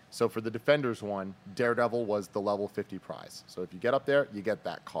 50. So for the Defenders one, Daredevil was the level 50 prize. So if you get up there, you get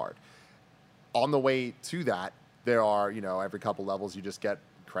that card. On the way to that, there are, every couple levels you just get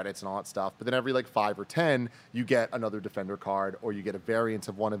credits and all that stuff. But then every like 5 or 10, you get another Defender card, or you get a variant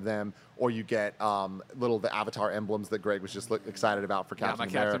of one of them, or you get the Avatar emblems that Greg was just excited about for Got Captain my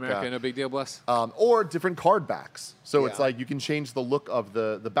America. Captain America. No big deal, bless. Or different card backs. So it's Yeah. like you can change the look of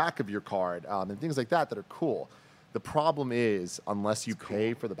the back of your card and things like that are cool. The problem is, unless you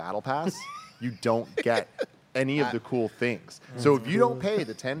pay for the battle pass, you don't get any of the cool things. So if you don't pay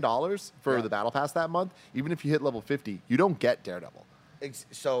the $10 for the battle pass that month, even if you hit level 50, you don't get Daredevil.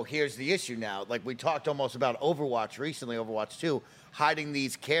 So here's the issue now. Like we talked almost about Overwatch recently, Overwatch 2, hiding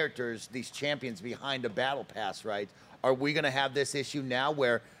these characters, these champions behind a battle pass, right? Are we going to have this issue now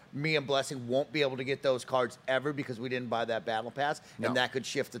where me and Blessing won't be able to get those cards ever because we didn't buy that battle pass? No. And that could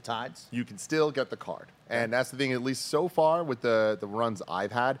shift the tides? You can still get the card. And that's the thing, at least so far with the runs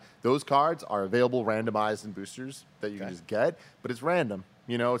I've had, those cards are available randomized in boosters that you can just get, but it's random,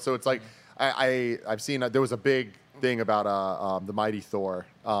 So it's like, I've seen, there was a big thing about the Mighty Thor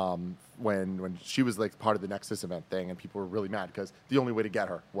when she was like part of the Nexus event thing, and people were really mad because the only way to get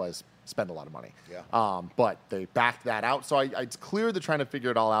her was spend a lot of money. Yeah. But they backed that out. So it's clear they're trying to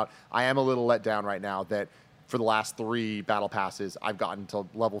figure it all out. I am a little let down right now that for the last 3 battle passes, I've gotten to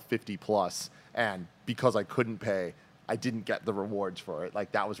level 50 plus, and because I couldn't pay, I didn't get the rewards for it.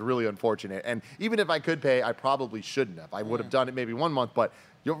 Like, that was really unfortunate. And even if I could pay, I probably shouldn't have. I would have done it maybe 1 month, but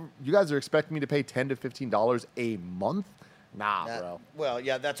you guys are expecting me to pay $10 to $15 a month? Nah, bro. Well,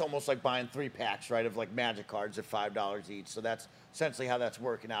 yeah, that's almost like buying 3 packs, right, of like Magic cards at $5 each. So that's essentially how that's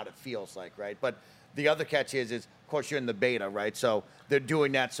working out, it feels like, right? But the other catch is of course, you're in the beta, right? So they're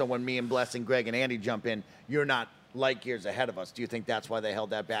doing that so when me and Blessing, Greg, and Andy jump in, you're not light years ahead of us. Do you think that's why they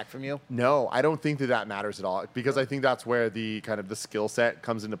held that back from you? No, I don't think that matters at all, because I think that's where the kind of the skill set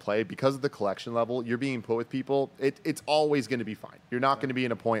comes into play. Because of the collection level, you're being put with people, it's always going to be fine. You're not going to be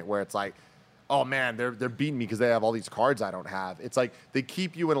in a point where it's like, oh man, they're beating me because they have all these cards I don't have. It's like they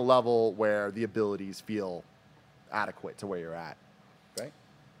keep you in a level where the abilities feel adequate to where you're at. Right.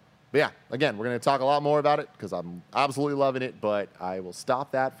 But yeah, again, we're going to talk a lot more about it because I'm absolutely loving it, but I will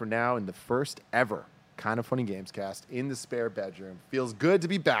stop that for now in the first ever Kind of Funny Gamescast in the spare bedroom. Feels good to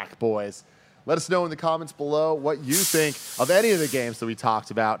be back, boys. Let us know in the comments below what you think of any of the games that we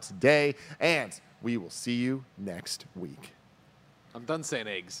talked about today, and we will see you next week. I'm done saying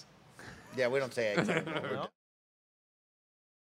eggs. Yeah, we don't say eggs anymore.